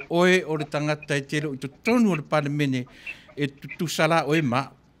o oe o le tangata e telo I to tonu o le palemene e tu sala o e ma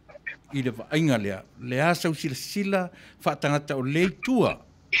I le vainga le asa sila fa tangata o le tua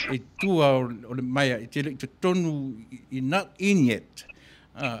e tua o le maia e telo I to tonu I not in yet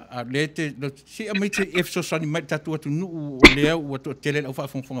a le te si a mai te efso sani mai tatu atu nuu o lea ua to tele au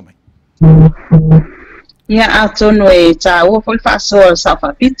whaafonga mai ia a tonu e ta ua fo le whaasoa sa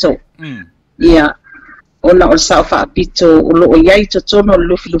whaapito ia ona o sa whaapito o loo iai to tono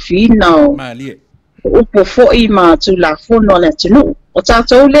lufi ina o upo fo'i ma tu la fono le tunu o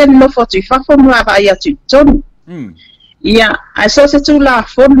tātou le no fo tu whafo mua vai atu tonu ia a so se tu la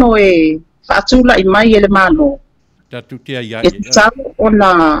fono e whaatula I mai ele malo e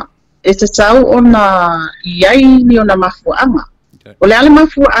te tau ona iai ni ona mafuanga o le ale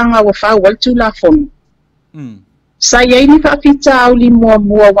mafuanga wa whau wal tu la fono sa iai ni Faafetai au li mua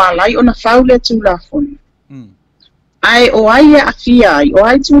walai ona whau le tu la fono ai o ai a fia o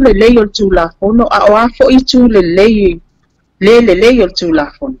ai tu le lei o tu la fono a o a fo I tu le lei o tu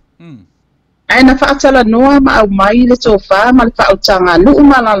la fono ai na Faatalanoaga ma au mai le tofa ma le whaotanga nuu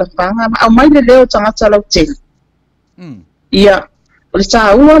ma la lafanga ma au mai le leo tangata lau tele ia o le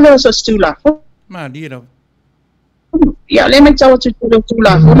tāua leo so tu la fono ia le mai tau tu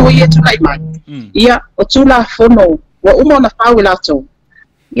la fono ia tu lai mai ia o tu la fono wa uma ona whau I lato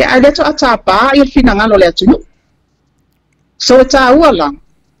ia ai le to atapa ia finangalo le atunu so e tāua lang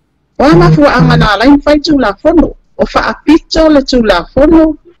o mafua anga na lai fai tu la fono o whaapito le tu la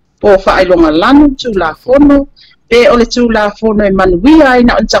fono po whailonga lanu tu la fono pe o le tu la fono e Manuia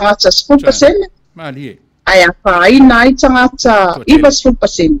ina on tangata 10% ai a whaina ai tangata iwa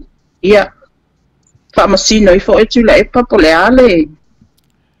 10% ia whaamasino I fo e Tuilaepa po le ale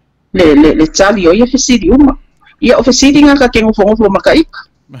le tali o ia fesiri uma ia o fesiri nga ka kengo fongo makaika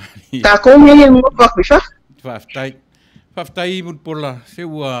ka konge ia ngopa kwifa Faafetai Mulipola se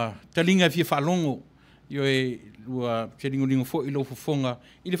ua talinga fia whaalongo io e ua se ringo fo I lo fofonga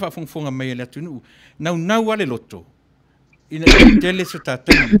I le whaafonga mai le atunu nau ale loto ina tele se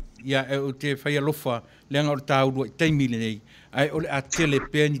tatai ia e o te whai alofa leanga o le tāurua I taimi le nei ai o le a tele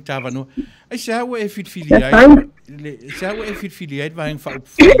pēr ni tāwano ai se hawa e whitwhili ai se hawa e whitwhili ai vaeng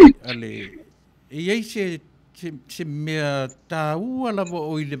whaupwhai ale e iei se se mea tāua lava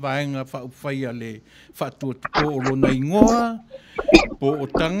o i le vaenga whaupwhai a le whaatua po o lona ingoa, po o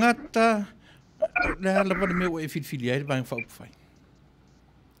tangata, le lava le mea o e whiwhili ai le vaenga whaupwhai.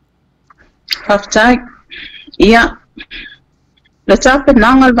 Faafetai, ia, le tāpe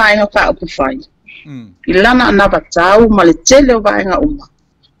nanga le vaenga whaupwhai. I lana anava tau ma le tele o vaenga uma.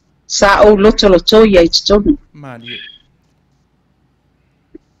 Sa o loto ia i tutonu. Manuia.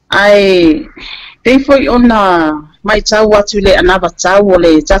 Ai, pei foi ona mai tau atu le anava tau o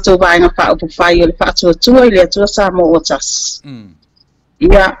le tatou vaenga whaupwhai o le whaatuatua i le atua Samoa o Tasi.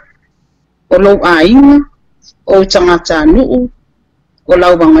 Ia, o lou ainga, o tangata nuu, o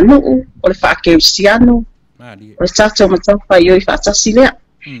lau wanga nuu, o le whaakeusiano, o le tatou matau whai o i whaatasi lea.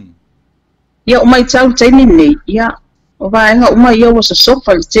 Ia o mai tau taini nei, ia, o vaenga uma ia o sa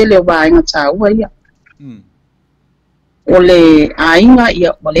sofa le tele o vaenga taua ia. O le ainga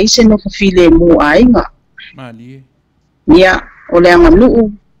ia, o le ise no fafile mu ainga. Ia, o le anga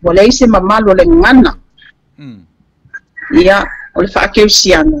nuu, o le ise mamalo le ngana. Ia, o le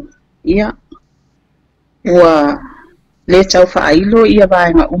whaakeusiano, ia, ua le tau whaailo ia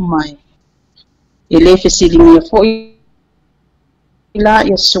vaenga umai. E le fesilingia fo ila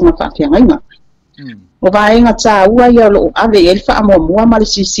ia sunga whaafiangainga. O vaenga taua ia lo ave e le whaamua ma le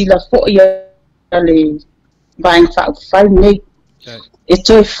sisila fo ia le vaenga whaupwhai nei. E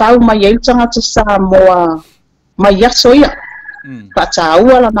toi whau mai e tangata Samoa mai aso ia.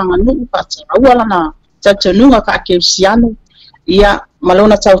 Whaataua lana nganu, whaataua lana tautanunga whaakeusiano. Ia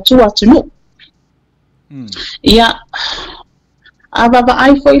malona tautua atunu. Ia avava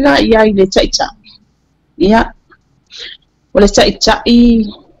ai fo ila ia i le taita. Ia o le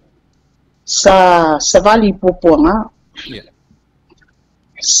taitai sa vali pupuanga.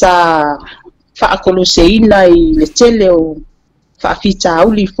 Sa whaakoloseina i le tele o whaafita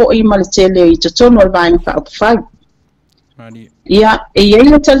auli fo i ma le tele i totono al vaenga whaupwhai. Ia e iei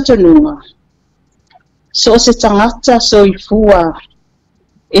le tautanunga. So se tangata so i fua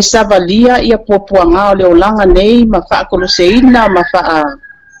e savalia ia pupuanga o le olanga nei ma whaakoloseina ma wha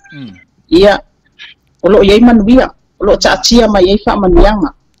ia o lo iei manuia, o lo taatia ma iei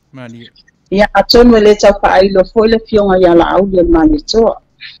whaamanianga. Ia atonu e le tau whaailo fo i le fionga ia la au le mani toa.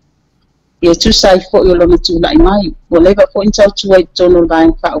 Ia tusai fo i o lona tūlai mai. O leva fo in tau tua i tono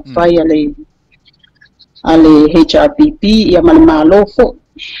vaenga whaupwhai a le HRPP ia mani malo fo.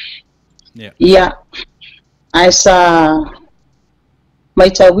 Ia ai sa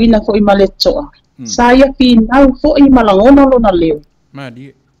mai tauina fo i male toa. Sa ia pinau fo i malangona lona leo.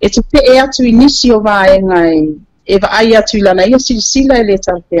 E te pe e atu inisi o vaenga e va ai atu ilana ia silisila e le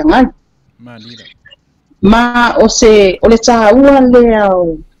tarpea ngai. Ma o le taua lea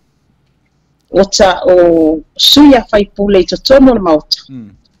o suia fai pule i totono le mauta.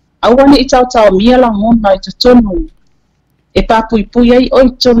 Awane i tau mia la ngona i totono e papuipui ai o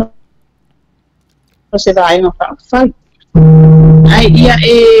i tono o se vaenga whaafai. Ai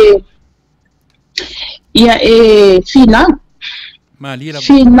ia e finau.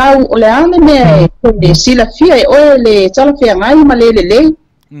 Finau o le ane mea e sila fia e oe le talafea ngai ma le lei.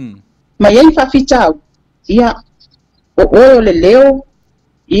 Ma iei whaafitau. Ia o oe o le leo.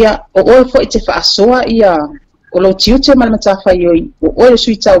 Ia o oe fo i te whaasoa ia o lo tiute ma le matawhai oi. O oe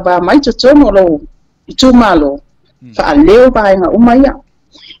sui tau ba mai to tono o lo i tūmalo. Wha leo vaenga uma ia.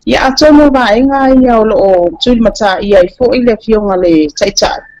 Ia atono vaenga ia o lo tūli mata ia i fo i le fionga le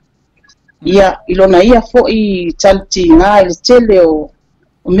taitai. Ia ilona ia fo i talti ngā i le tele o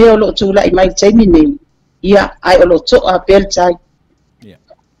mea o lo tūla i mai taimi nei. Ia ai o lo toa pele tai.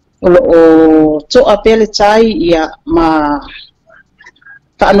 O lo toa pele tai ia ma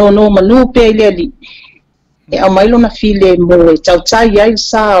whaanono manu pe i le li. E au mailo na file mo e tautai ai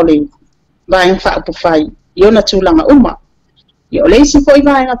sa o le vaenga whaupwhai. Iona tūlanga uma. Ia o leisi fo i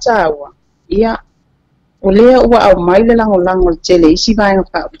vaenga tāua. Ia o lea ua au maile lango le tele isi vaenga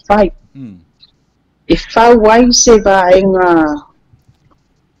whaupwhai. E whau ai se vaenga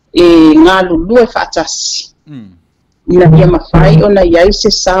e ngā lulu e whaatasi. Ina ia mawhai o na iai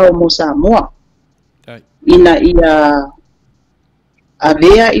se sao mo Samoa. Ina ia a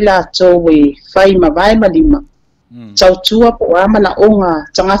vea i la tau e whai mawai malima. Tautua po ama na onga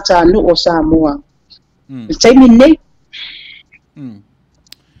tangata anu o Samoa. Le taimi nei.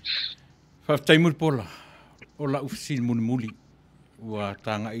 Faafetai Mulipola o la ufisili muli ua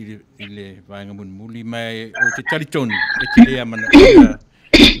tanga i le vaenga muli mai o te talitonu e te lea mana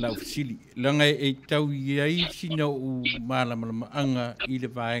la ufisili. Langa e tau iai sina o malamaanga i le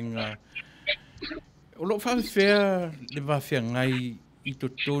vaenga. O lo whawhea le whawhea ngai i to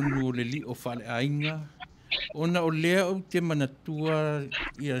tonu o le li o whale ainga. Ona o lea o te manatua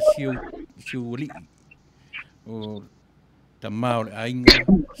i a siu li. o tamau le ainga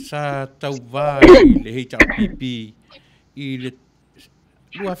sa Tauva I le hei tau pipi I le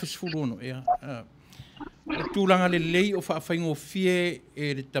lua fesfulu no ea o tūlanga le lei o whaafaingo fie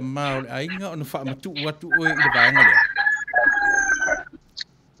e le tamau le ainga o na whaamatu watu oe I le vaenga lea.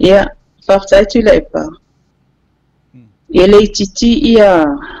 Ia, Faafetai Tuilaepa. Ia le titi ia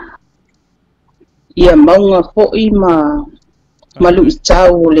maunga fo'i malu I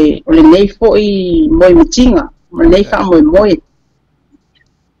tau o le nei fo'i moi mitinga, o le nei wha moi.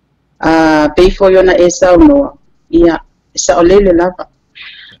 Pei fo'i ona e sau noa, ia sa o lele lava.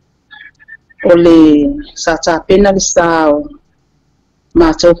 O le sa tāpena le sao,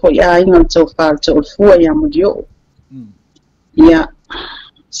 mātou fo'i a inga tau whāle tau o fua ia Molioo. Ia,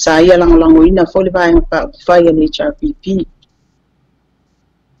 sa ia langolango ina fo'i le vaenga whai a le HRPP.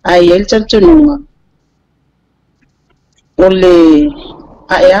 Ai ele tantununga. O le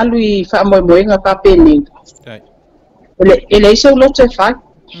a e alu I whaamoemoenga whapene. Ele isa uloto e whai.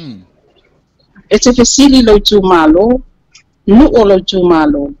 E te whesili lo tu malo, nu o lo tu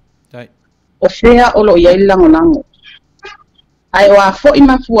malo. O whea o lo iai langolango. Ai o a fo'i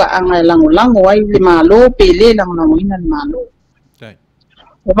mafua anga e langolango ai le malo, pe le langolango ina le malo.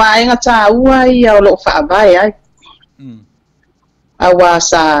 O vaenga tā ua ia o lo whaavai ai. Awa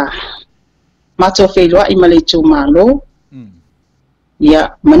sa mato wheilua I male tu malo.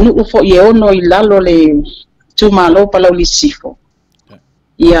 Ia Manuia fo I ono I lalo le tu malo palau li sifo.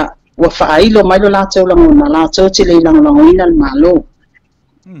 Ia wa whaailo mai lo lātou langona, lātou te le langolangoina le malo.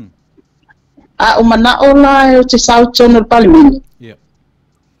 A o mana o la o te sautono le palimini.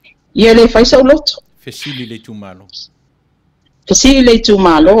 Ia le whaisa o loto. Fesili le tu malo. Fesili le tu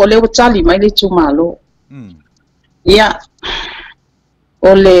malo, o le o tali mai le tu malo. Ia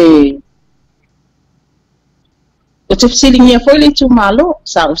o te fesilingia foi le tu malo,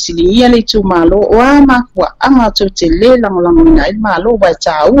 sa o silingia le tu malo, o a makua anga to te le langolangoina il malo, wa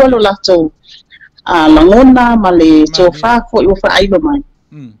ta ua lo lato langona ma le tofa foi o whaailo mai.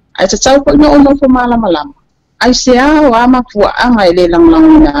 Ai te tau foi no ono fo malama lama. Ai se a o a makua anga le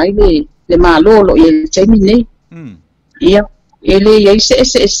langolangoina le malo lo I le taimi nei. Ia, ele ia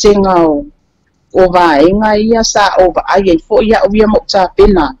se ngao o vaenga ia sa o vaai fo ia o ia mo ta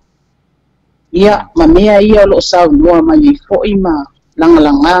pena. Ia ma mea ia lo sa noa mai fo I ma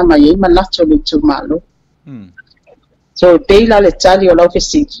langa ma ia ma lato le tu malo. So peila le tali o lau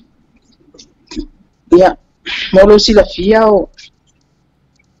fesi. Ia molo si la fia o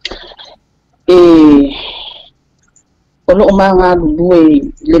o lo manga lue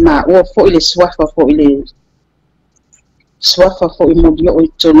le ma o fo I le swafa fo I le swafa fo I Molioo o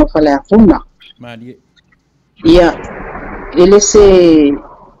tono fale afuna. Ia ele se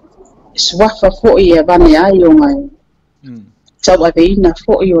swafa fo I vane ai o mai. Tau aveina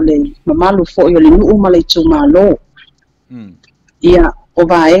fo I o le mamalu fo I o le nuu ma le tu malo. Ia o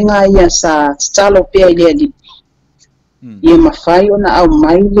vaenga ia sa talo pea I le ali. Ia mawhai ona au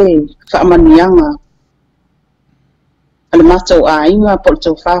mai le whaamanianga. Ale matau a inga pol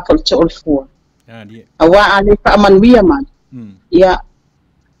tau wha pol tau olfua. Awa ale whaamanuia man. Ia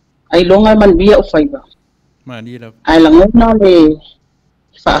ai longa manuia o whaiva. Ai langona le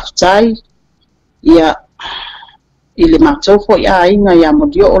Faafetai ia I le matau fo ia inga ia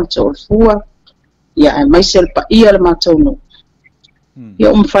Molioo o tau olfua. Ia ai maisel pa ia le matau no.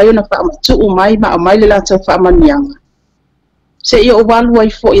 Ia umwhai ona whaamatu mai ma mai le la tau whaamanianga. Se ia o walu ai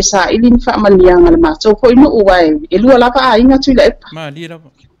fo ia sa ilin whaamanianga le matau fo inu uai. E lua lapa a inga Tuilaepa.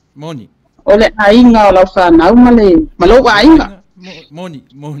 Moni. O le a inga o lau whanau ma lau a inga.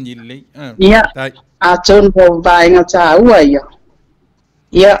 Moni le. Ia a tonu o vaenga tā ua ia.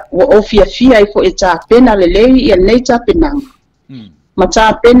 Ia o ofia fia I fo e tā pena le lei ia nei tā penanga. Ma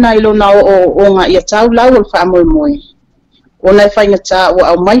tā pena I lona o ngā ia tau lau o whaamoemoe. O nei whainga tā o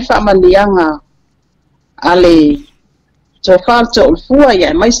au mai whaamanianga ale tō whālta o fua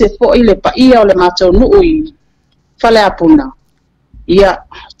ia mai se fo I le pa ia o le mātou nuu I whale apuna. Ia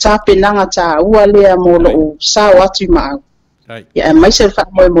tā penanga tā ua lea mo lo sao atu I maau. Ia mai se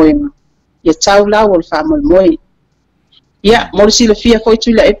whaamoemoenga. Ia tau lau o le whaamoemoe. Ia mo le sila fia foi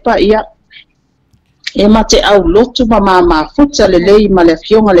Tuilaepa ia. E ma te au lotu ma futa le lei ma le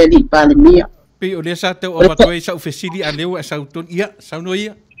fionga le li pa le mia. Pe o le sa te o batoi sa ufesili a leo e sa uton ia, sa no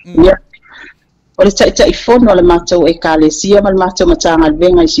ia. Ia. O le tai fono le matau e kalesia ma le matau matanga le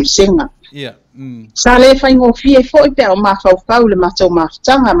venga I siusenga. Ia. Sa le whaingo fie foi pe o mawhau le matau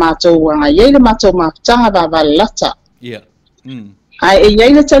mawhtanga matau wanga iei le matau mawhtanga va valata. Ia. Ai e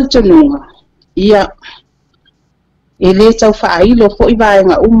iei le taltonunga. Ia. E le tau whaailo foi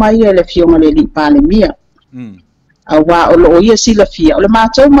vaenga umai e le fionga le li pa le mia. A wā o lo ia sila fia. O le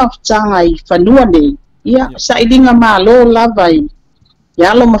mātou mawhtanga I whanua nei. ia sa ilinga malo lavai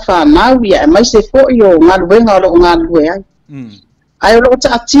ia lo mafana ia mai se fo yo ngaluenga lo ngalue ai ai lo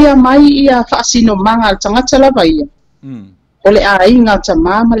atia mai ia faasino manga tangata lavai ole ainga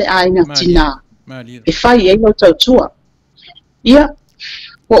tamama le ainga tina e fai e lo tautua ia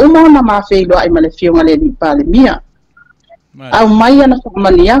wa umona mafeilo ai male fionga le pale mia au mai ana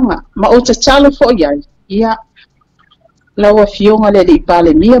manianga ma o talo fo ia lawa fionga le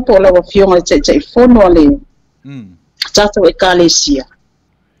pale mia po lawa fionga le tse fono le tata e kalesia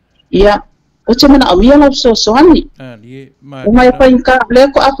ia o te mana amia la so ani o mai pa inka le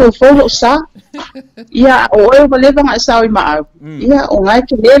ko afo folo sa ia o e vale banga sa ma ia o ngai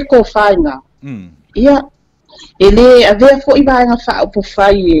ke le ko fainga ia ele ave fo i vai nga fa po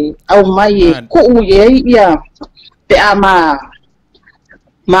fai au mai ko u ia pe ama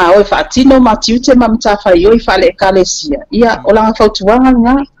ma o fa tino ma tiute ma mta fa yo fa le kalesia ia o langa fautuanga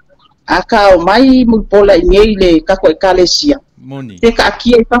nga aka o mai Mulipola i ngei le kako e kalesia te ka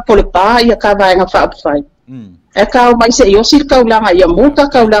aki e pa pole pa ia ka vai nga fa po fai e ka o mai se yo sil kaulanga ia muta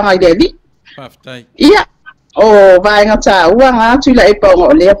kaulanga i le li Faafetai ia o vai nga ta ua nga Tuilaepa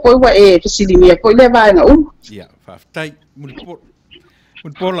o le po wa e fisilimia po le vai nga ia Faafetai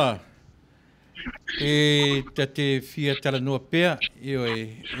Mulipola e te Faatalanoaga pea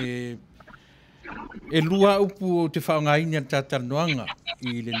e lua upu te whaongaini an Faatalanoaga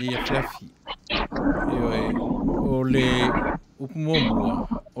i le nea fiafi o le upu momua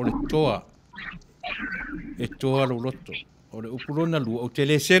o le toa e toa lo loto o le upu lona lua o te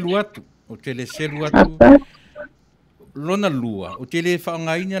le selu atu lona lua o te le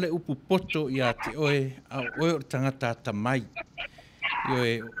whaongaini le upu poto ia te oe o tangata tamai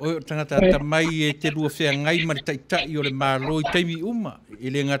o tangata tamai e te lua whea ngai mari taitai o le malo i taimi uma i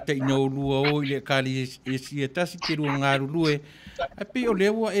le ngata ina o lua o i le kali e si e tasi te lua ngaru lue a pe o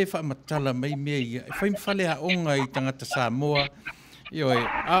lewa e whaamatala mai mea ia e whaimwhale a onga i tangata Samoa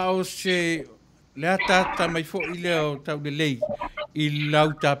a o se le atata mai fo i leo tau le lei i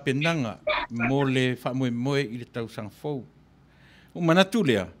lau ta penanga mo le whaamoe i le tau sangfou o manatu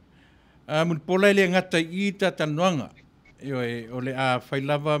lea Mulipola i le ngata i Faatalanoaga o le a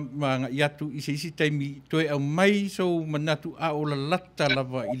whailava ma i atu i se isi taimi toe au mai so manatu a o la lata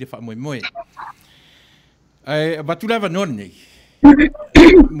lava i le whaamoe batu lava non nei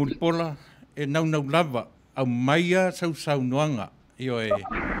Mulipola e nau lava au maia sau noanga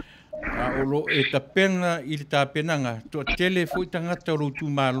o lo e tapenga i le tapenanga to tele foi tangata o lo tu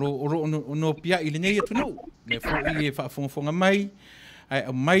malo o lo no pia i le nei atu no le foi e whaafonga mai ai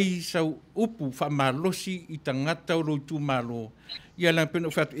mai sau upu fa malosi i tangata o lo tu malo ia la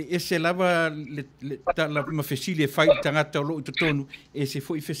pena fa e se lava le la ma fesili e fai tangata o lo tu tonu e se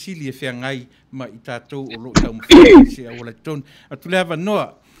foi fesili e fe ngai ma i tatou o lo tau se o la ton atu leva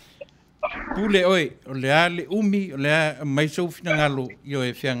noa pule oi o le ale umi o le mai so fina ngalo io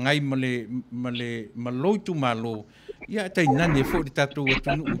e fe ngai ma lo tu malo ia tai nane fo di tatou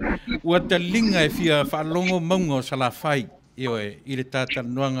atu o talinga e fia fa longo mongo sala fai i le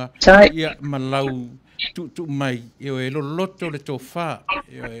Faatalanoaga ia malau tu mai e lo loto le tofa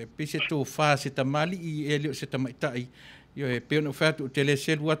pe se tofa se tamali i le se tamaitai pe no fa tu tele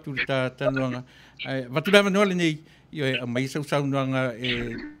selu atu le Faatalanoaga vatu lava no le nei mai sau noanga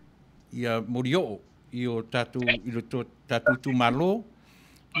ia Molioo i o tatu i lo tatu tu malo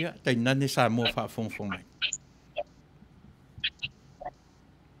ia tai nane sa mo fa fonfonga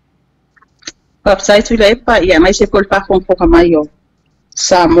Faafetai Tuilaepa ia mai se pol whaafonga mai o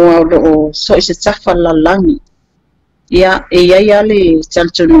Samoa o so i se tafa lalangi ia e ia le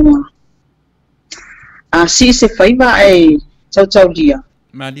taltonunga a si se whaiva e tau dia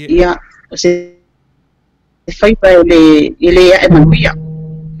ia se whaiva o le ia e Manuia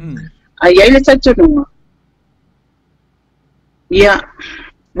a ia le taltonunga ia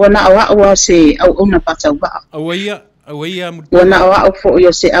wana awa se au ona patau ba awaia wana awa fo ia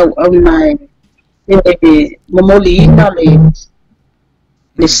se au nai momoli ina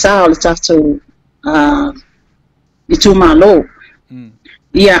le sao le tatou i tu malo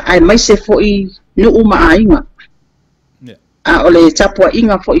ia ai mai se foi nuu maainga a o le tapua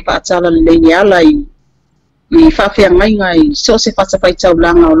inga foi faatala le iala i faafeagai ngai so se fatapai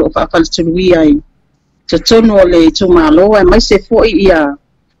taulanga o loo faafalitului ai totonu o le tu malo ai mai se foi ia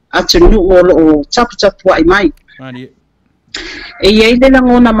atunuu o loo tapu ai mai e iai le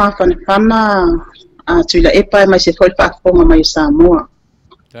lagona mafanafana a Tuilaepa mai se foi whaafonga mai Samoa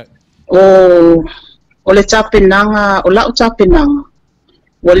o le tapenanga o lau tapenanga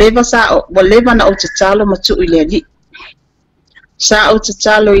o leva na o te talo matu i le ali sa o te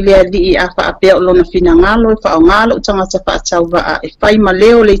talo i le ali a whaapea o lona fina ngalo e whao ngalo o tangata whaatauwa a e whai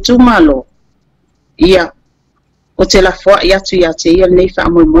maleo le tu malo ia o te la foa ia tu ia te ia nei fa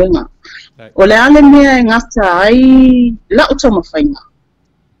mo moenga o le ale mea ngata ai la o toma fainga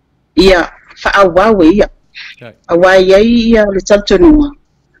ia fa awawe ia awai ia le taltonua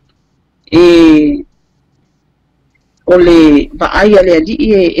o le vaai ale ali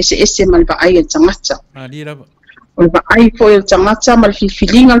ese mal vaai e tangata o le vaai fo e tangata mal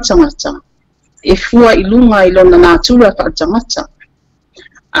filinga tangata e fua ilunga ilona natura fa tangata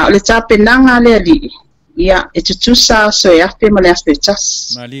a le tapenanga le ali ia e tutusa so e afe male afe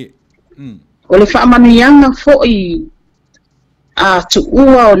tas mali o le fa manuianga fo i a tu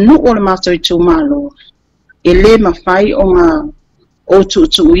ua o nu o le mato i tu malo e le mafai o nga o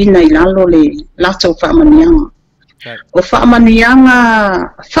tu ina ilalo le lato fa manuianga o fa manuianga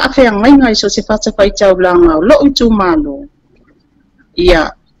fa fe ngai so se fata fai tau langa o lo i tu malo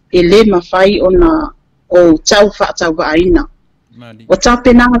ia e le mafai o na o tau fa tau vaina o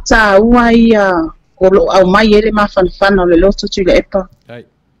tapena ta ua ia o lo au mai ele mafanfana o le loto Tuilaepa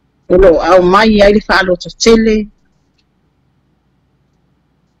o lo au mai ai le fa loto tele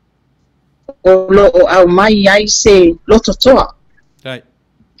o lo au mai ai se loto toa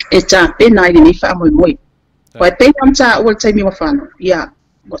e tapena ai ni fa moi Wai pe tamta o te mi mafano ia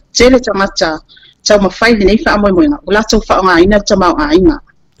o tele tamata tau mafai ni fa moi o la tau fa nga ina tama ainga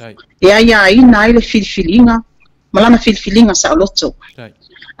ia ina ile filfilinga malana filfilinga sa loto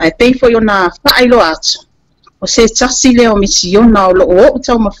ai pe fo yona fa ai lo atu o se tasi le o misiona o lo o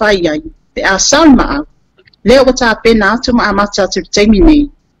tau mafai ai pe a salma le o ta pena atu ma amata tu te mi nei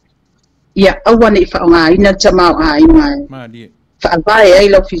ia awana i fa nga ina tama ainga fa vai ai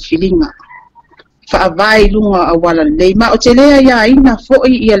lo filfilinga fa vai lunga awala le ma o te lea ia ina fo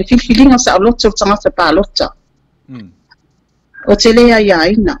ia le filfilinga sa loto tangata pa lota o te lea ia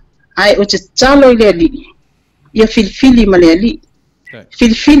ina ai o te talo ile ali ia filfili male ali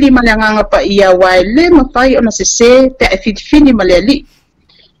filfili male nganga pa ia wai le mafai ona se pe filfili male ali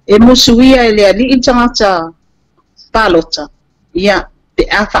e musuia ile ali i tangata pa lota ia pe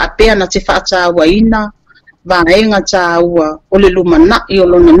afa pe na te fata waina Vaega taua o le lumanaʻi o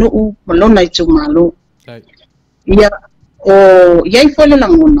lona nuu ma lona i tumalo ia o iai foi le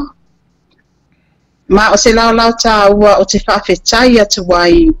lagona ma o se laolao taua o te faafetai atu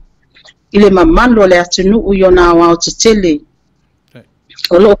ai i le mamalu o le atunuu i ona aoao tetele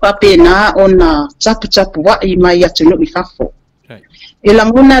o loo faapena ona taputapu aʻi mai atunuu i fafo e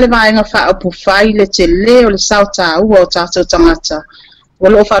lagona le vaega faapufai le tele o le sao taua o tatou tagata o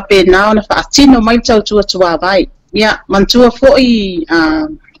loo faapena ona faatino mai tautuatua vai ia mantua foʻi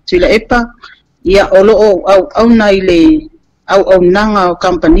Tuilaepa ia o loo auauna i le auaunaga o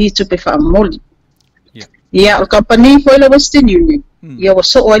company tupe faamoli ia o company foi le Western Union ia ua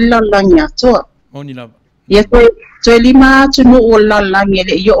soo ai le lalolagi atoa ia toe lima atunuu o le lalolagi e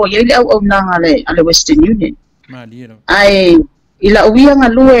leʻi oo iai le auaunaga a le Western Union ai i lauia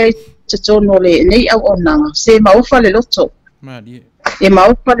galue ai totonu o le nei auaunaga se maufa le loto e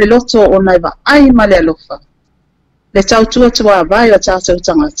maupa le loto o nai vaai ma le alofa le tautuatua vai o tatou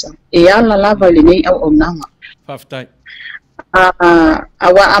tagata e ala lava i lenei auaunaga Faafetai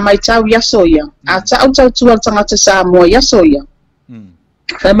aua a mai tau iaso ia a taʻu tautua le tagata Samoa iaso ia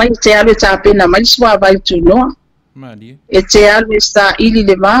fa mai te alu e tapena mai le suavai tunoa e te alu e saʻili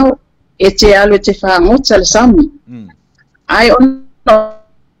le vao e te alu e te fagota le sami ai ona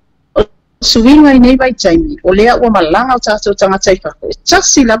suinga i nei vai taimi o lea ua malanga o tatou tagata i fako e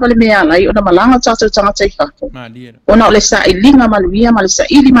tasi lava le mea alai ona malanga o tatou tagata i fako ona o le saʻiliga maluia ma le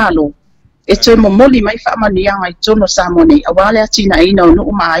saʻili malo e toe momoli mai faamaniaga i tono Samoa nei auā le atinaina o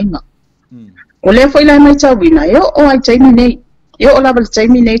nuu maaiga o lea foʻi lae mai tauina e oo ai taimi nei e oo lava le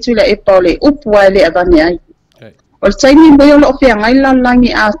taimi nei Tuilaepa o le upu ae le avane ai o le taimi mai o loo feagai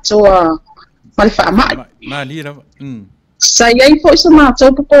lalolagi atoa ma le faamaʻi sai ai foʻi sa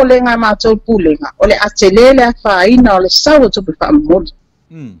matou popolega matou pulega o le atele le afaina o le sau o tupe faamomoli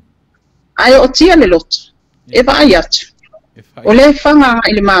ae o tia le loto e vaai atu o le fagaga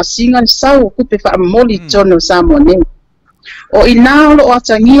i le masiga le sau o kupe faamomoli tono Samoa nei o inā o loo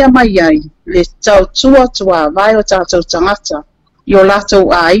atagia mai ai le tautuatua vai o tatou tagata i o latou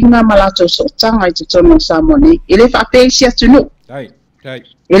aiga ma latou sootaga i totono Samoa nei e lē faapea isi atunuu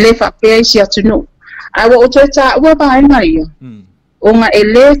e lē faapea isi atunuu aua o toe taʻua vaega ia oga e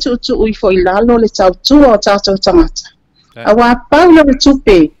lē tuʻutuʻu i foʻi lalo le tautua o tatou tagata auā pau le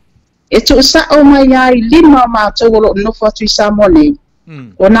tupe e tuʻusaʻo mai ai lima o matou o loo nofo atu i Samoa nei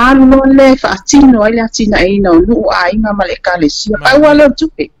ona aluloa le faatino ai le atinaʻiina o nuu aiga ma le ekalesia pau a le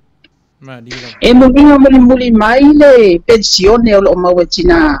tupe e muliga mulimuli mai le pensione o loo maua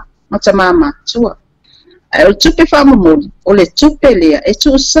tinā ma tamā matua Ai o tupe whaamamoli, o le tupe lea, e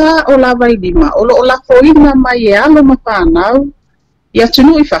tu sa o lava I lima, o lo o la foina mai e alo ma whanau, ia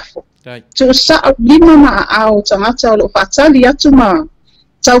tunu I whafo. Tu sa o lima ma ao tangata o lo whaatali atu ma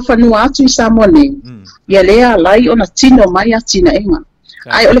tau whanua atu I Samoa nei. Ia lea lai o na tino mai atina inga.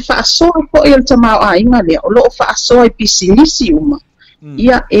 Ai o le whaasoa po I o le tamao a inga lea, o lo o whaasoa I pisinisi uma.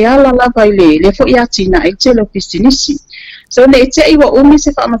 Ia e ala lava I le fo ia tina I te lo pisinisi. So ne te iwa umi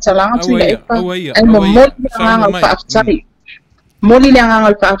se whamatalanga Tuilaepa, ai mo moli leanga o Faafetai. Moli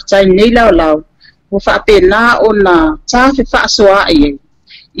leanga o Faafetai nei lau lau. Mo whaapena o na tafe whaasoa ai.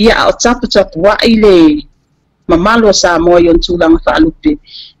 Ia o tapu wa I le mamalo o Samoa I on tūlanga whaalupe.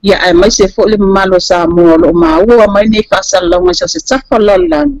 Ia ai mai se fo le mamalo o Samoa lo maua mai nei whaasalonga sa se tafa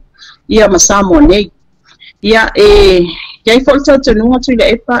lolan. Ia ma Samoa nei. Ia iai fo le tautanunga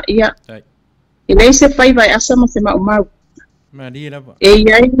Tuilaepa, ia I nei se whai vai asa ma se maumau.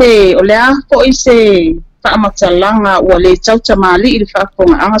 Iai le o le a fo I se whamatalanga ua le tautamali I le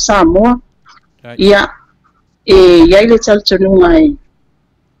whaaponga anga Samoa. Ia iai le tautanunga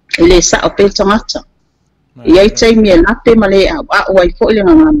le sa o pe tangata. Iai taimi e nate ma le a wai fo I le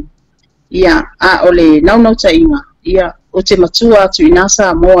ngangana. Ia a o le naunau ta inga. Ia o te matua atu I nā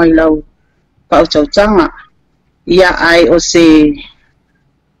Samoa I lau pautautanga. Ia ai o se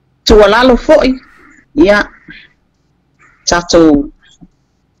tualalo foi. Ia tato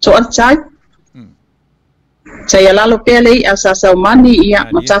to altai. Saya lalo pele asasa mani ia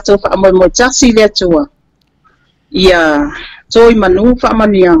matato fa mo Tasi le tua. Ia toi manu fa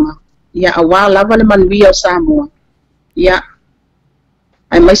Manuia. Ia awala vale Manuia o Samoa. Ia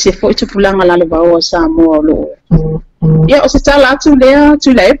ai mai se foi tu pulanga lalo ba o Samoa lo. Ia o se tala atu lea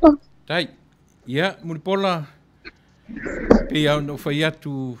Tuilaepa. Tai. Ia Mulipola pe au no fai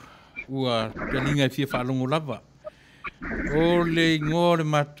atu ua telinga fia whaalongo lava. O le ngore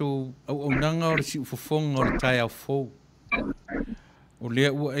matu au nanga o le si ufofonga o le tai au fou. O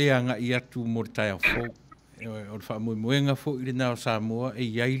lea ua e anga I atu mo le tai au fou. O le whaamoemoenga fou I le nao Samoa e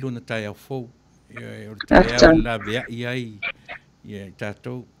iailo na tai au fou. O le tai au la vea iai I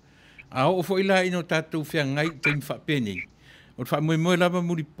tātou. A o fo ila ino tātou whia ngai taimi whapene. O le whaamoemoe lava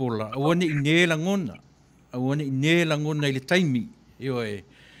Mulipola. O ane I ne langona. O ane I ne langona I le taimi.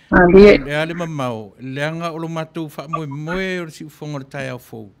 Le ale mamau, le anga o lo matou whaamoemoe o le si ufonga le tai au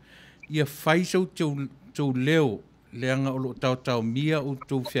fou. Ia whaisau tau leo, le anga o lo tau mia o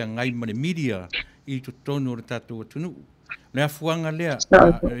tau whia ngai mane media I to tonu o le tātou Taunu'u. Le afuanga lea,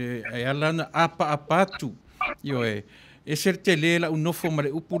 e alana apa atu. E ser te le la unofo ma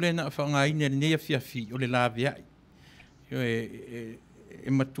le upule na whanga ine le nea fiafi o le laweai. E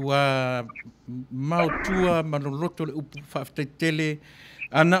matua mautua maloloto le upu Faafetai tele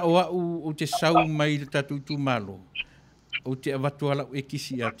ana o au o te sau mai le tatu tu malo o te avatu ala e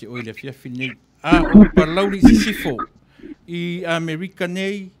kisi a te oile fiafi nei a o palauri sisifo I Amerika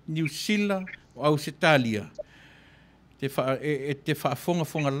nei New Zealand o Australia te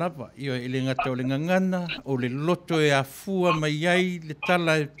whaafonga lava e le ngata o le ngangana o le loto e a fua mai ai le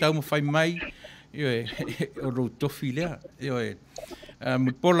tala e tau mawhai mai o lo tofi lea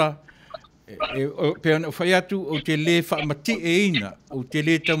Mulipola pe ona fai atu o te le whaamati e ina o te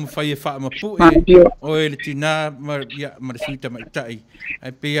le tamu whai e whaamapu o le tina ma le suita mai tai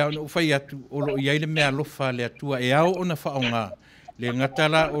ai pe ona fai atu o lo iai le mea lofa le atua e au ona whaonga le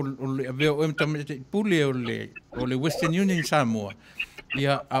ngatala o le aveo o emta te pule o le Western Union Samoa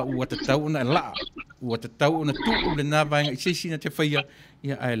ia a ua tatau ona laa ua tatau ona tu le nā vaenga I seisina te whaia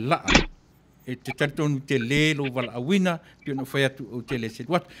ia ai laa e te taritonu te lelo wala awina te ono whai atu o te le se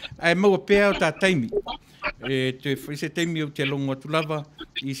wat ai maua pēa o tā taimi te se taimi o te longo atu lava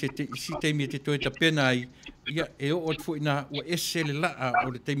I si taimi te toe ta pena ai ia e o te fuina ua ese le laa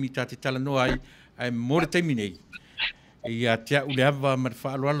o le taimi tā te talanoa ai mo le taimi nei ia te au le ava ma le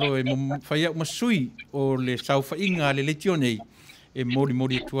whaaloalo e mo whai au masui o le sauwhainga le letio nei e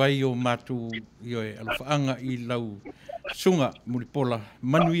mori tuai o mātu alawhaanga I lau sunga Mulipola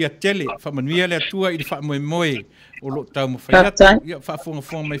Manuia tele Manuia le atua I le whaamoemoe o lo tau mawhaiata ia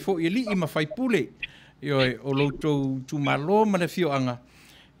whaafonga mai fo I li I mawhai pule o lo tu malo ma le fioanga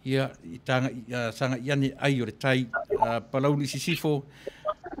ia I tanga sanga iane ai o le tai palauli sisifo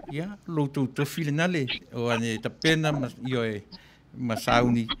ia lo tofi le nale o ane tapena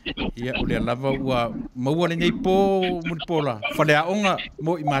masauni ia o le lava ua maua le nei po Mulipola whale aonga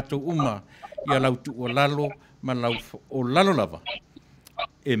mo I mātou uma ia lau tu o lalo ma lau o lalo lava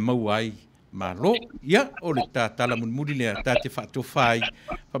e mauai malo ia o le tala munmuli lea tā te whaatofai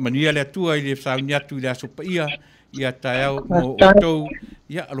Manuia le atua I le sauni atu I le asopa ia taeau mo o tou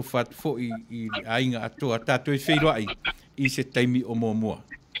ia alo whaatu fo I ainga atoa tātou e wheiroai I se taimi o mua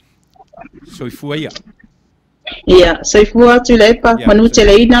soifua ia Ia, soifua Tuilaepa, manu te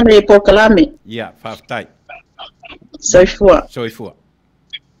leina le pokalame. Ia, Faafetai. Soifua. Soifua.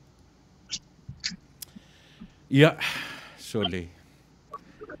 Ia, so le.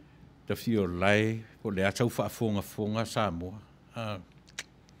 Ta fio lai, o le atau whaafonga Samoa.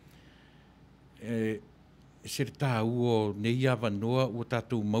 Se le tāu o nei awanoa o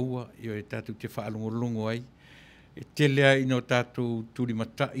tātou maua, i o e tātou te whaalongolongo ai. E te lea ino tātou turi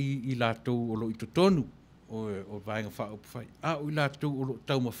matai i lātou o lo i totonu, o Vaega whaopawhai. O i lātou o lo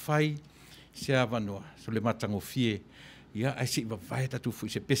tau mawhai se awanoa, so le matango fie. Ia, ai si wawai tātou fui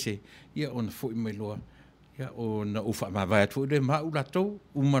se pese, ia o na fui mai loa. Ia, o na uwha mawai atu, le mau lātou,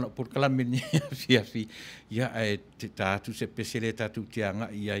 umana por kalameni fiafi. Ia, ai te tātou se pese le tātou te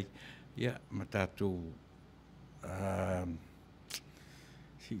anga i ai. Ia, ma tātou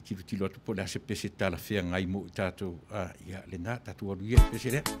si tilo atu po le ase pese tala fea ngai mo i tātou. Ia, le nā tātou alu ia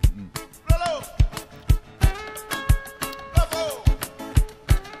pese lea.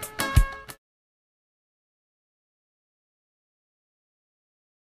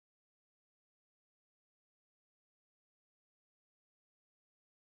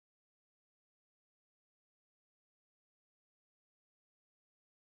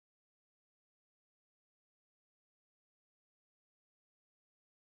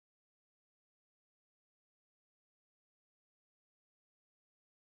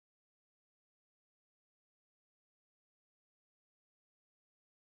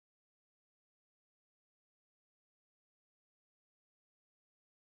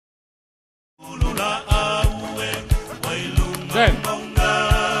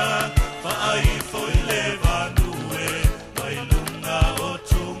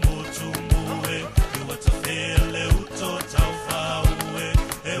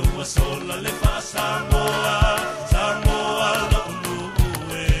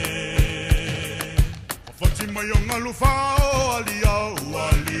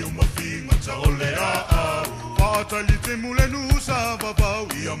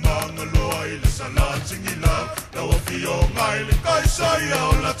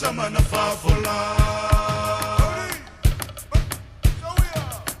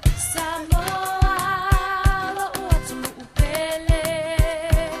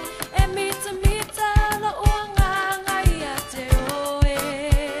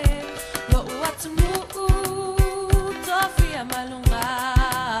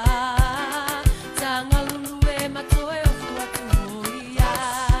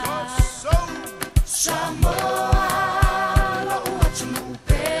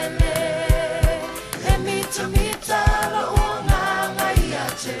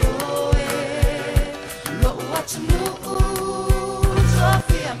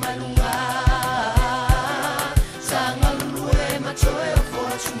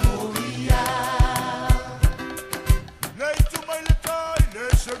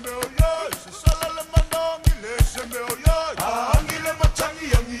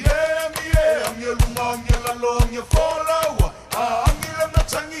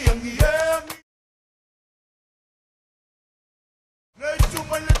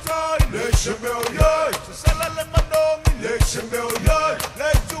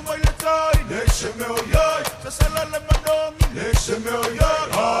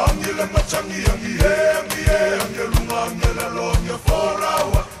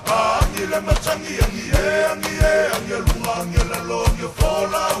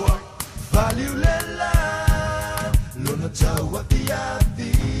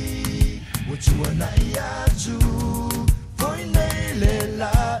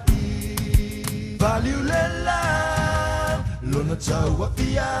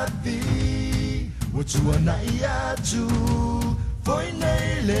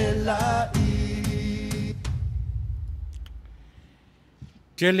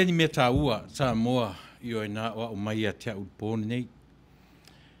 Tele ni me taua Samoa i o ina o mai a te au pōne nei.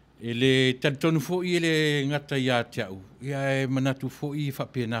 E le talitonu fo i le ngata i a te au. Ia e manatu fo i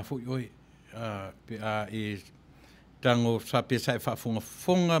whapena fo i oi. Pe a e tango sape sai whafonga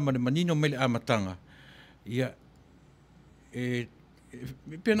fonga ma le manino mele a matanga. Ia e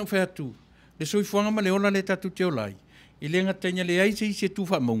pena whai atu. Le soi fuanga ma le ola le tatu te olai. I le ngata ina le aise i se tu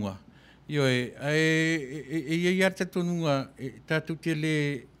wha maunga. Io ia tatonunga tatu te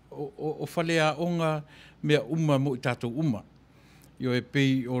le o whalea onga mea uma mo i tatou uma. Io e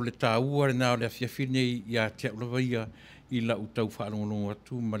pei o le tāua re nao le awhiawhinei i a te aulawaia i la utau whaalongolongo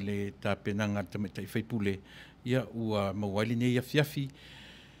atu ma le tā penanga tamaita i whaipule. Ia ua mawaili nei a whiawhi.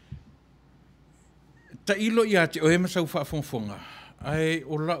 Ta ilo i a te o e masau whaafonga. Ai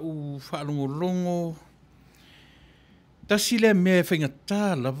o lau whaalongolongo Tasi le mea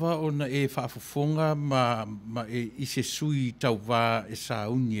whaingatā lava o na e whaafofonga ma e ise sui Tauva e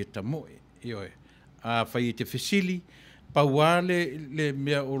sauni e tamoe. Ioe. A whai e te whesili, pauale le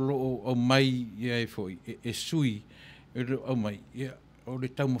mea o loo au mai ia e foi, e sui e lo au mai. Ia, o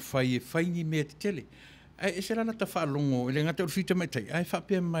le tau mawhai e whaini mea te tele. Ai, e se rana ta whaalongo, e le ngata o whita mai tai. Ai,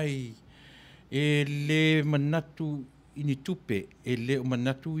 whapea mai e le manatu ini tupe, e le o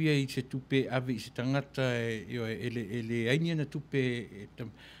manatu ia i se tupe ave i se tangata e le ainia na tupe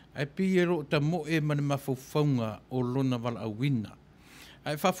ai pi e ro ta mo e mana mawhauwhaunga o lona wala awina.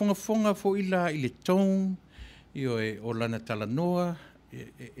 Ai whawhonga fo ila i le tong, o lana talanoa,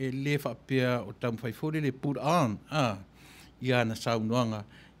 e le whapea o tamu whaifore le put on, ia na saunoanga,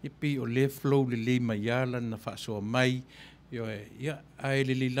 e pi o le flow le mai ala na whaasoa mai, ia ai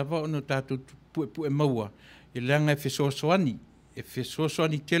le lava o no tātou pue maua, e leanga e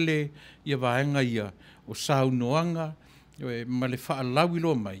whesoasoani tele ia vaenga ia o saunoanga, ma le whaalau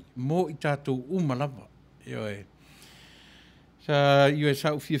ilo mai, mo i tātou umalava. Sa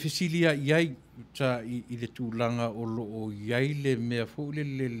sa ufia whesilia iai, sa i le tūlanga o loo iai le mea fo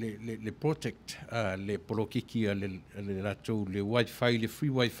le protect, le polokikia le ratou, le wifi, le free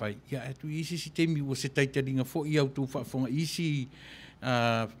wifi, ia atu isi si temi o se taitaringa fo i au tū whaafonga isi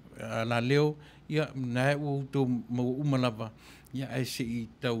la leo, ia nae o tō mau umalava, ia ai se i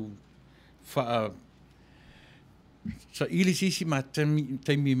tau wha sa ili sisi ma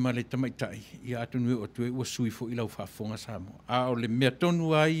taimi ma le tamaitai, ia atu nui o tue ua sui fo ilau whaafonga Samoa. A o le mea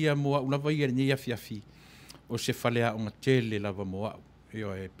tonu a ia moa ulava ia ni afi o se whalea o ngā tele lava moa.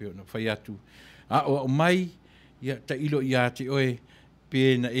 Ia e peo na whai atu. A o mai, ia ta ilo ia te oe,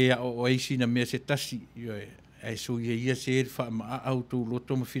 pe na e a o eisi na mea se tasi, ia e so ia se e wha ma a au tō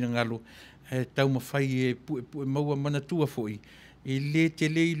loto ma whina ngalo, e tau ma whai e pue maua mana tua foi. E le te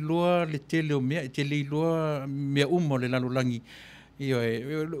lei loa, le tele o mea, e te lei loa mea umo le lalolangi. Ia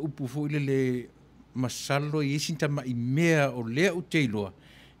e upu fo le masalo i esinta ma i mea o lea o te iloa.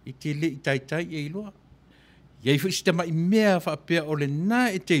 I te le i taitai e iloa. Ia i fo esinta ma i mea whaapea o le nā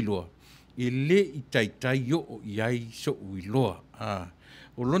e te iloa. E le i taitai yo o iai so u iloa.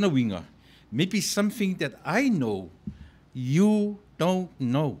 O lona winga, maybe something that I know you don't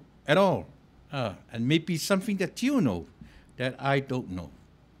know at all. And maybe something that you know that I don't know.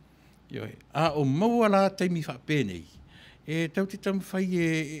 O maua la taimi whapene. E tau te tamu whai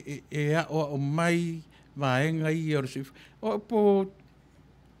e a o mai vaenga i o resifu. O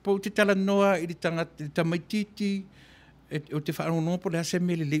po te talanoa i te tamaititi, o te whaanonga po le hase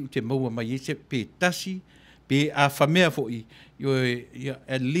mele le u te maua mai e se pe tasi, pe a whamea fo i,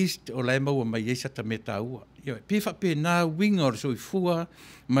 at least o lai maua mai e sa ta me taua. Pe whape nā winga o reso i fua,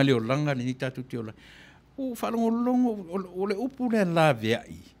 ma leo langa ni tatu te ola. O wharongo o le upu le la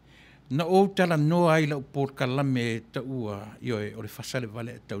veai. Na o tala noa ai la upor kalame ta ua, o le Fasa le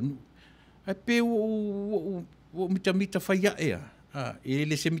Vale e Taunu'u. Ai pe o mitamita whai aea. E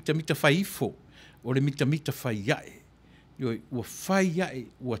le se mitamita whai ifo, o le mitamita whai ae. Ua whai ae,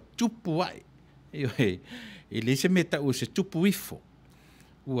 ua tupu ae. E le se meta ua se tupu ifo.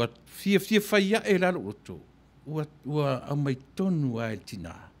 Ua fia whai ae la roto. Ua au mai tonu ae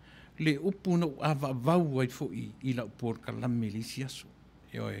tina. Le upu no ava vau ai fo i la upor kalame le isi aso.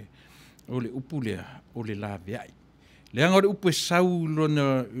 O le upu lea, o le la veai. Le anga o le upu e sau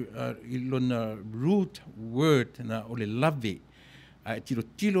lona root word na o le lave. A e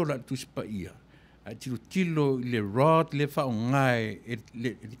tilo la tuspa ia. A tilo le rod le wha o ngai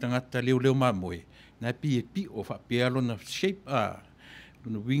le tangata leo mamoe. Na pi o wha pia lona shape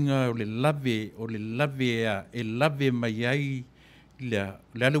lona winga o le lave e lave mai ai le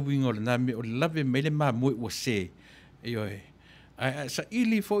ala winga o le name o le lave mai le mamoe ua se. Sa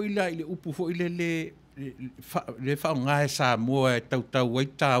ili fo ila ile upu fo ile le wha o ngai Samoa e tau ai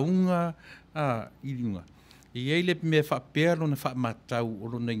taunga ilinga. Ia le me wha pia lona wha matau o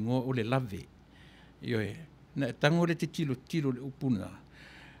lona ingoa o le lave. Na tango le te tilo le upuna.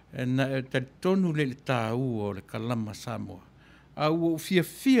 Na te tonu le tau o le kalama Samoa. Au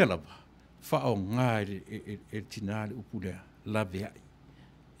fia lava wha o ngai e tina le upu lea lave ai.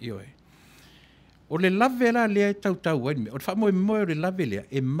 O le lave la lea e tau ai. O le wha moe o le lave lea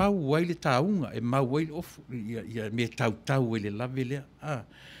e mau ai le taunga, e mau ai le ofu. Ia me tau ai le lave lea.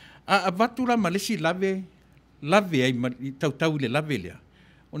 A vatura ma lesi lave ai tau le lave lea.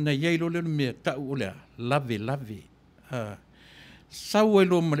 O na iai lo le mea tau o lea lave. Sau ai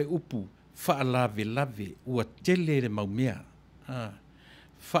lo ma le upu wha lave ua tele le mau mea.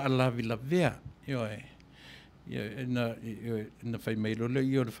 Wha lavea. Na whai mai lo le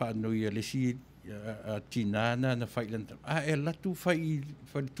i o le wha anui a lesi tinana na whai lanta. E latu whai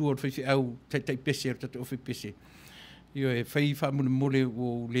tu o whai au tai pese o tatu o whai pese. Io e whai wha mole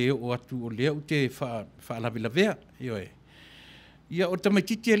o leo o atu o leo te wha lawe io e. Ia o tamai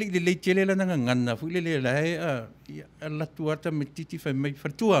titi ali le tele la nanga ngana fu le lai a latu ata me titi whai mai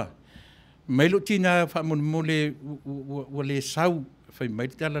whatua. Mai lo tina wha mole o le sau whai mai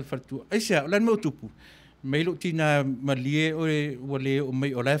tala whatua. Aisea, o lan mo tupu. Mai lo tina malie o le o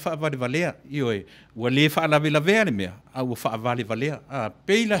mai o lai wha vale valea io e. O le wha lawe le mea. A o wha vale valea. A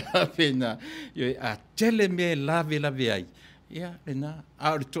peila pena. Io e a tele me lawe ai. Ia, le na.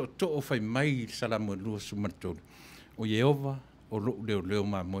 A o le to o whai mai salamo lua sumartolu. O Yehova. O leo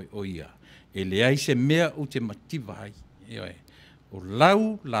moe o ia. E le ai se mea o te mativa ai. O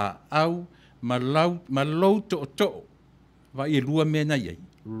lau, la au, ma lau to. Va i lua mea na iei.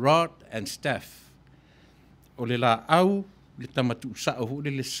 Rod and staff. O le la au, le tamatu sao,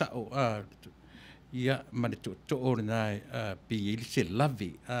 le sao. Ia, ma le to o le nai, pi i li se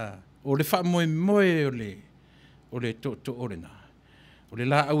lavi. O le wha moe o le to o le nai. O le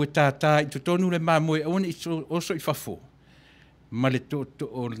la au e tātā, i to tonu le ma moe, o ne oso i fafo. Ma le to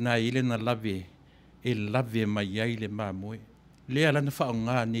o na ile na lave mai ai le mamoe le ala na fa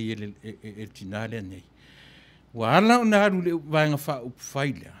nga ni e tinale nei wa ala na alu le vanga fa u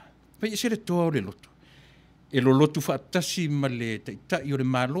faila pa se le to le loto e lo loto fa tasi ma le ta yo le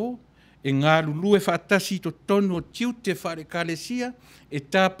malo e nga lu e fa tasi to tono tiute fa le kalesia e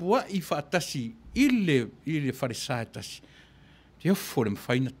tapua i fa tasi ile fa sa tasi te fo le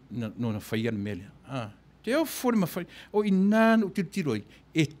faina no na faia mele te o forma fai o inano tiroi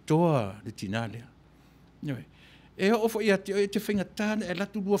e toa le tinale e o fo ia te finga tana e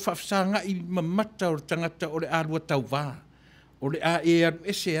latu lua fafsanga i mamata o tangata o le alua Tauva o le a e alu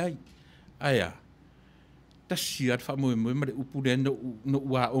ese ai aya tasi at fa mo ma le upule no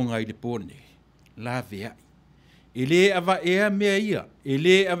ua o ngai le pone la vea ele ava e mea ia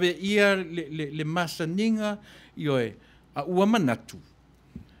ele ave ia le masaninga ioe a ua manatu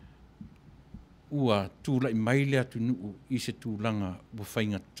ua tūlai mai lea Taunu'u i se tūlanga wa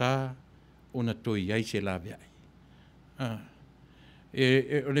whainga tā o na toi ai se lawe ai.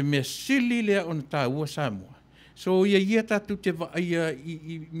 O le mea sili lea o na tā ua Samoa. So ia tātou te waia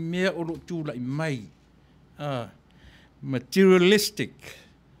i mea o lo tūlai mai. Materialistic.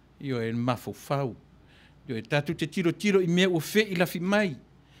 Io e mafo whau. Io e tātou te tiro i mea o whe i lafi mai.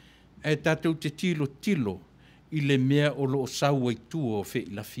 E tātou te tilo i le mea o lo sau ai tua o whe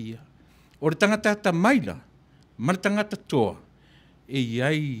i lafia. O le tangata maila, ma le tangata toa, e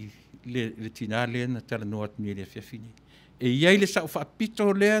iai le tinale na talanoa tuni le fiafini. E iai le sao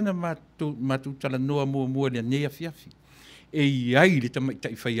whaapito lea na matu talanoa mua le nea fiafi. E iai le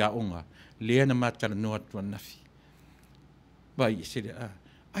tamaitai whaia onga, lea na matalanoa tua nafi. Vai, se le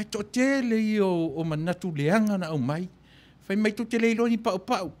ai to te le i o manatu leanga na au mai. Whai mai to te leilo ni pau.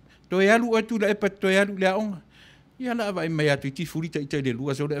 To e alu atu la epa to e alu lea onga. Ia la vai mai atu ti furita i te le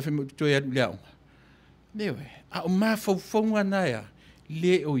lua so le fa to ia leau. Lewe, a o ma fonga naia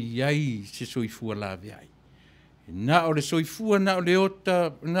le o iai se soifua la vai. Na o le soifua na o le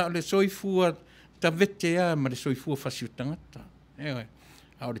ota na o le soifua ta vetea ma le soifua fasiu tangata. Ewe,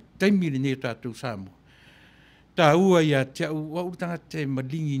 a o le taimi le ne tatu Samoa. Ta ua ia te au tangata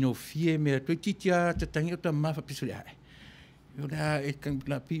malingi no fie me to titia te tangi o ta mafa piso le ai. Yo la e kan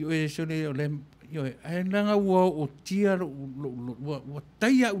la pi o so le o le yo ai langa ua o tia o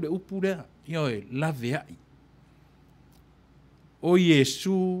taia ule upura yo la veai o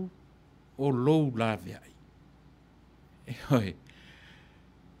Yesu o lo la veai yo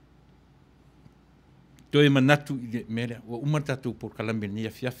to e manatu i mele o umatatu por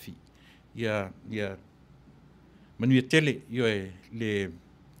kalambenia fiafi ya Manuia tele yo le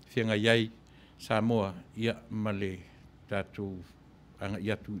fianga yai Samoa ia male tatu anga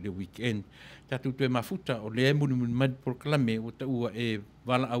iatu le weekend tatu te mafuta o le munu mad proclame o ta ua e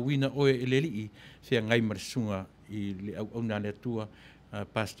wala awina o e leli se ngai marsunga i le au na le tua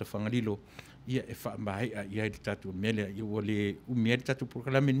pastor fangalilo ia e fa mai ia i tatu mele i o le umiel tatu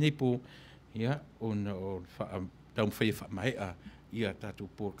proclame nepo ia on o fa tau fa mai ia tatu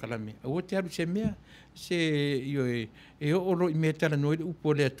proclame o te alu se mea se io e o lo i metala no i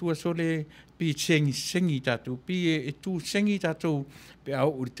upo le tua so le pi sengi tatu pi e tu sengi tatu pe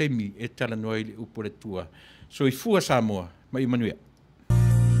au o temi e tala no i upo le tua so i fua Samoa mai Manuia.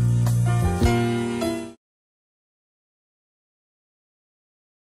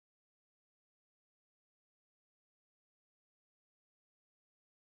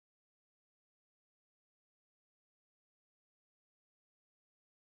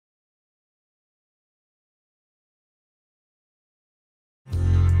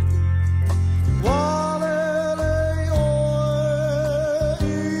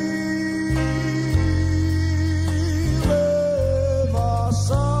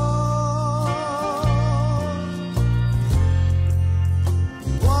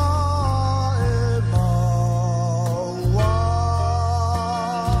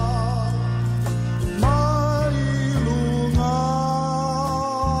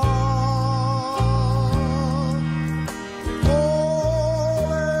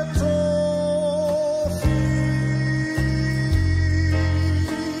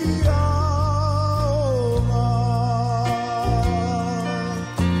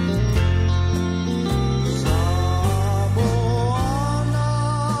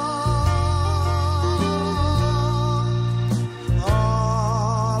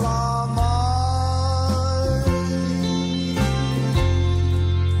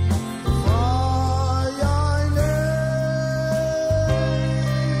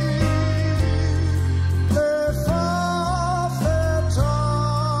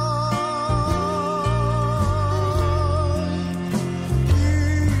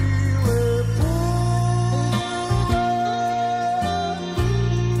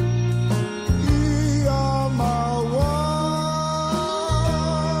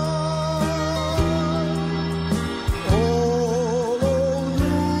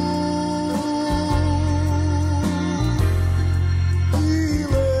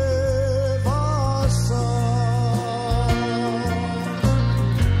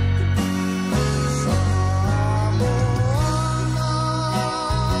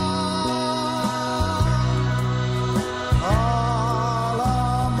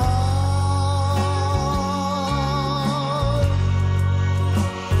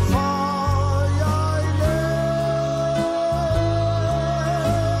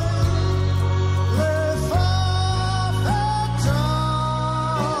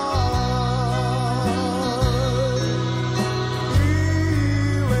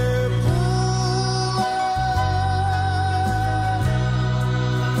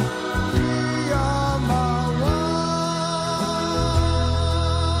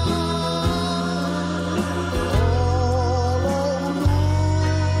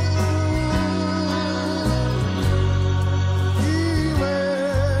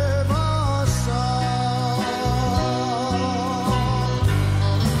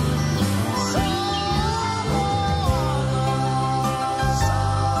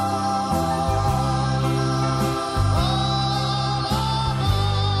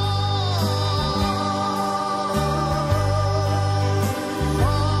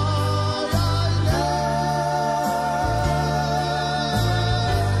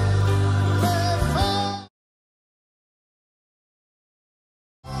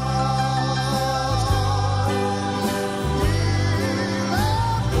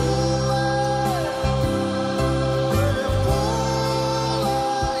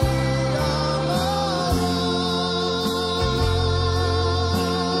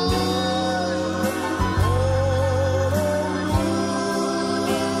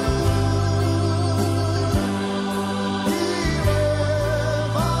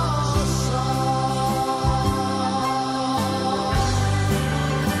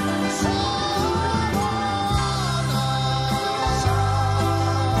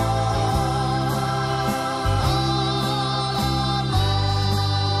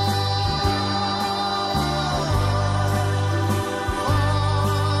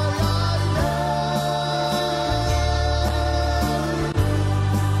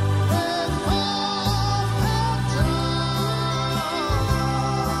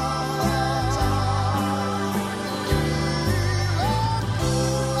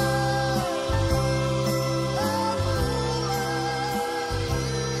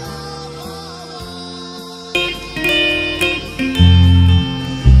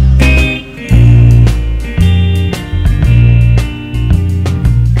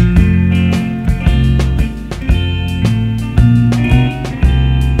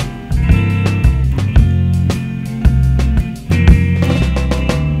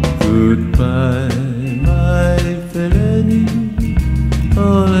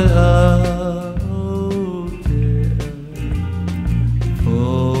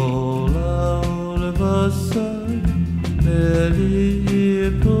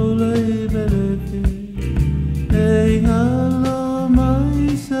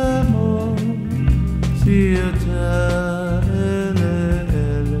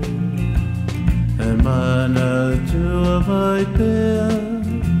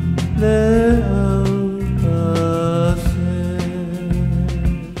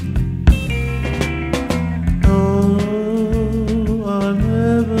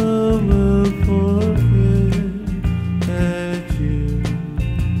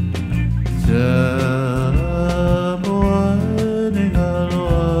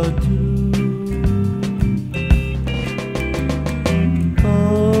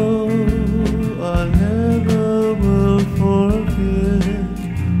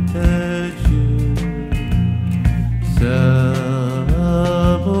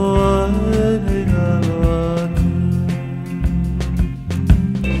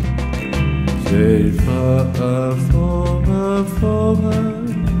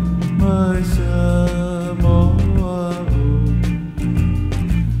 my Samoa,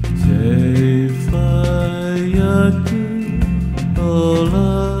 say fire.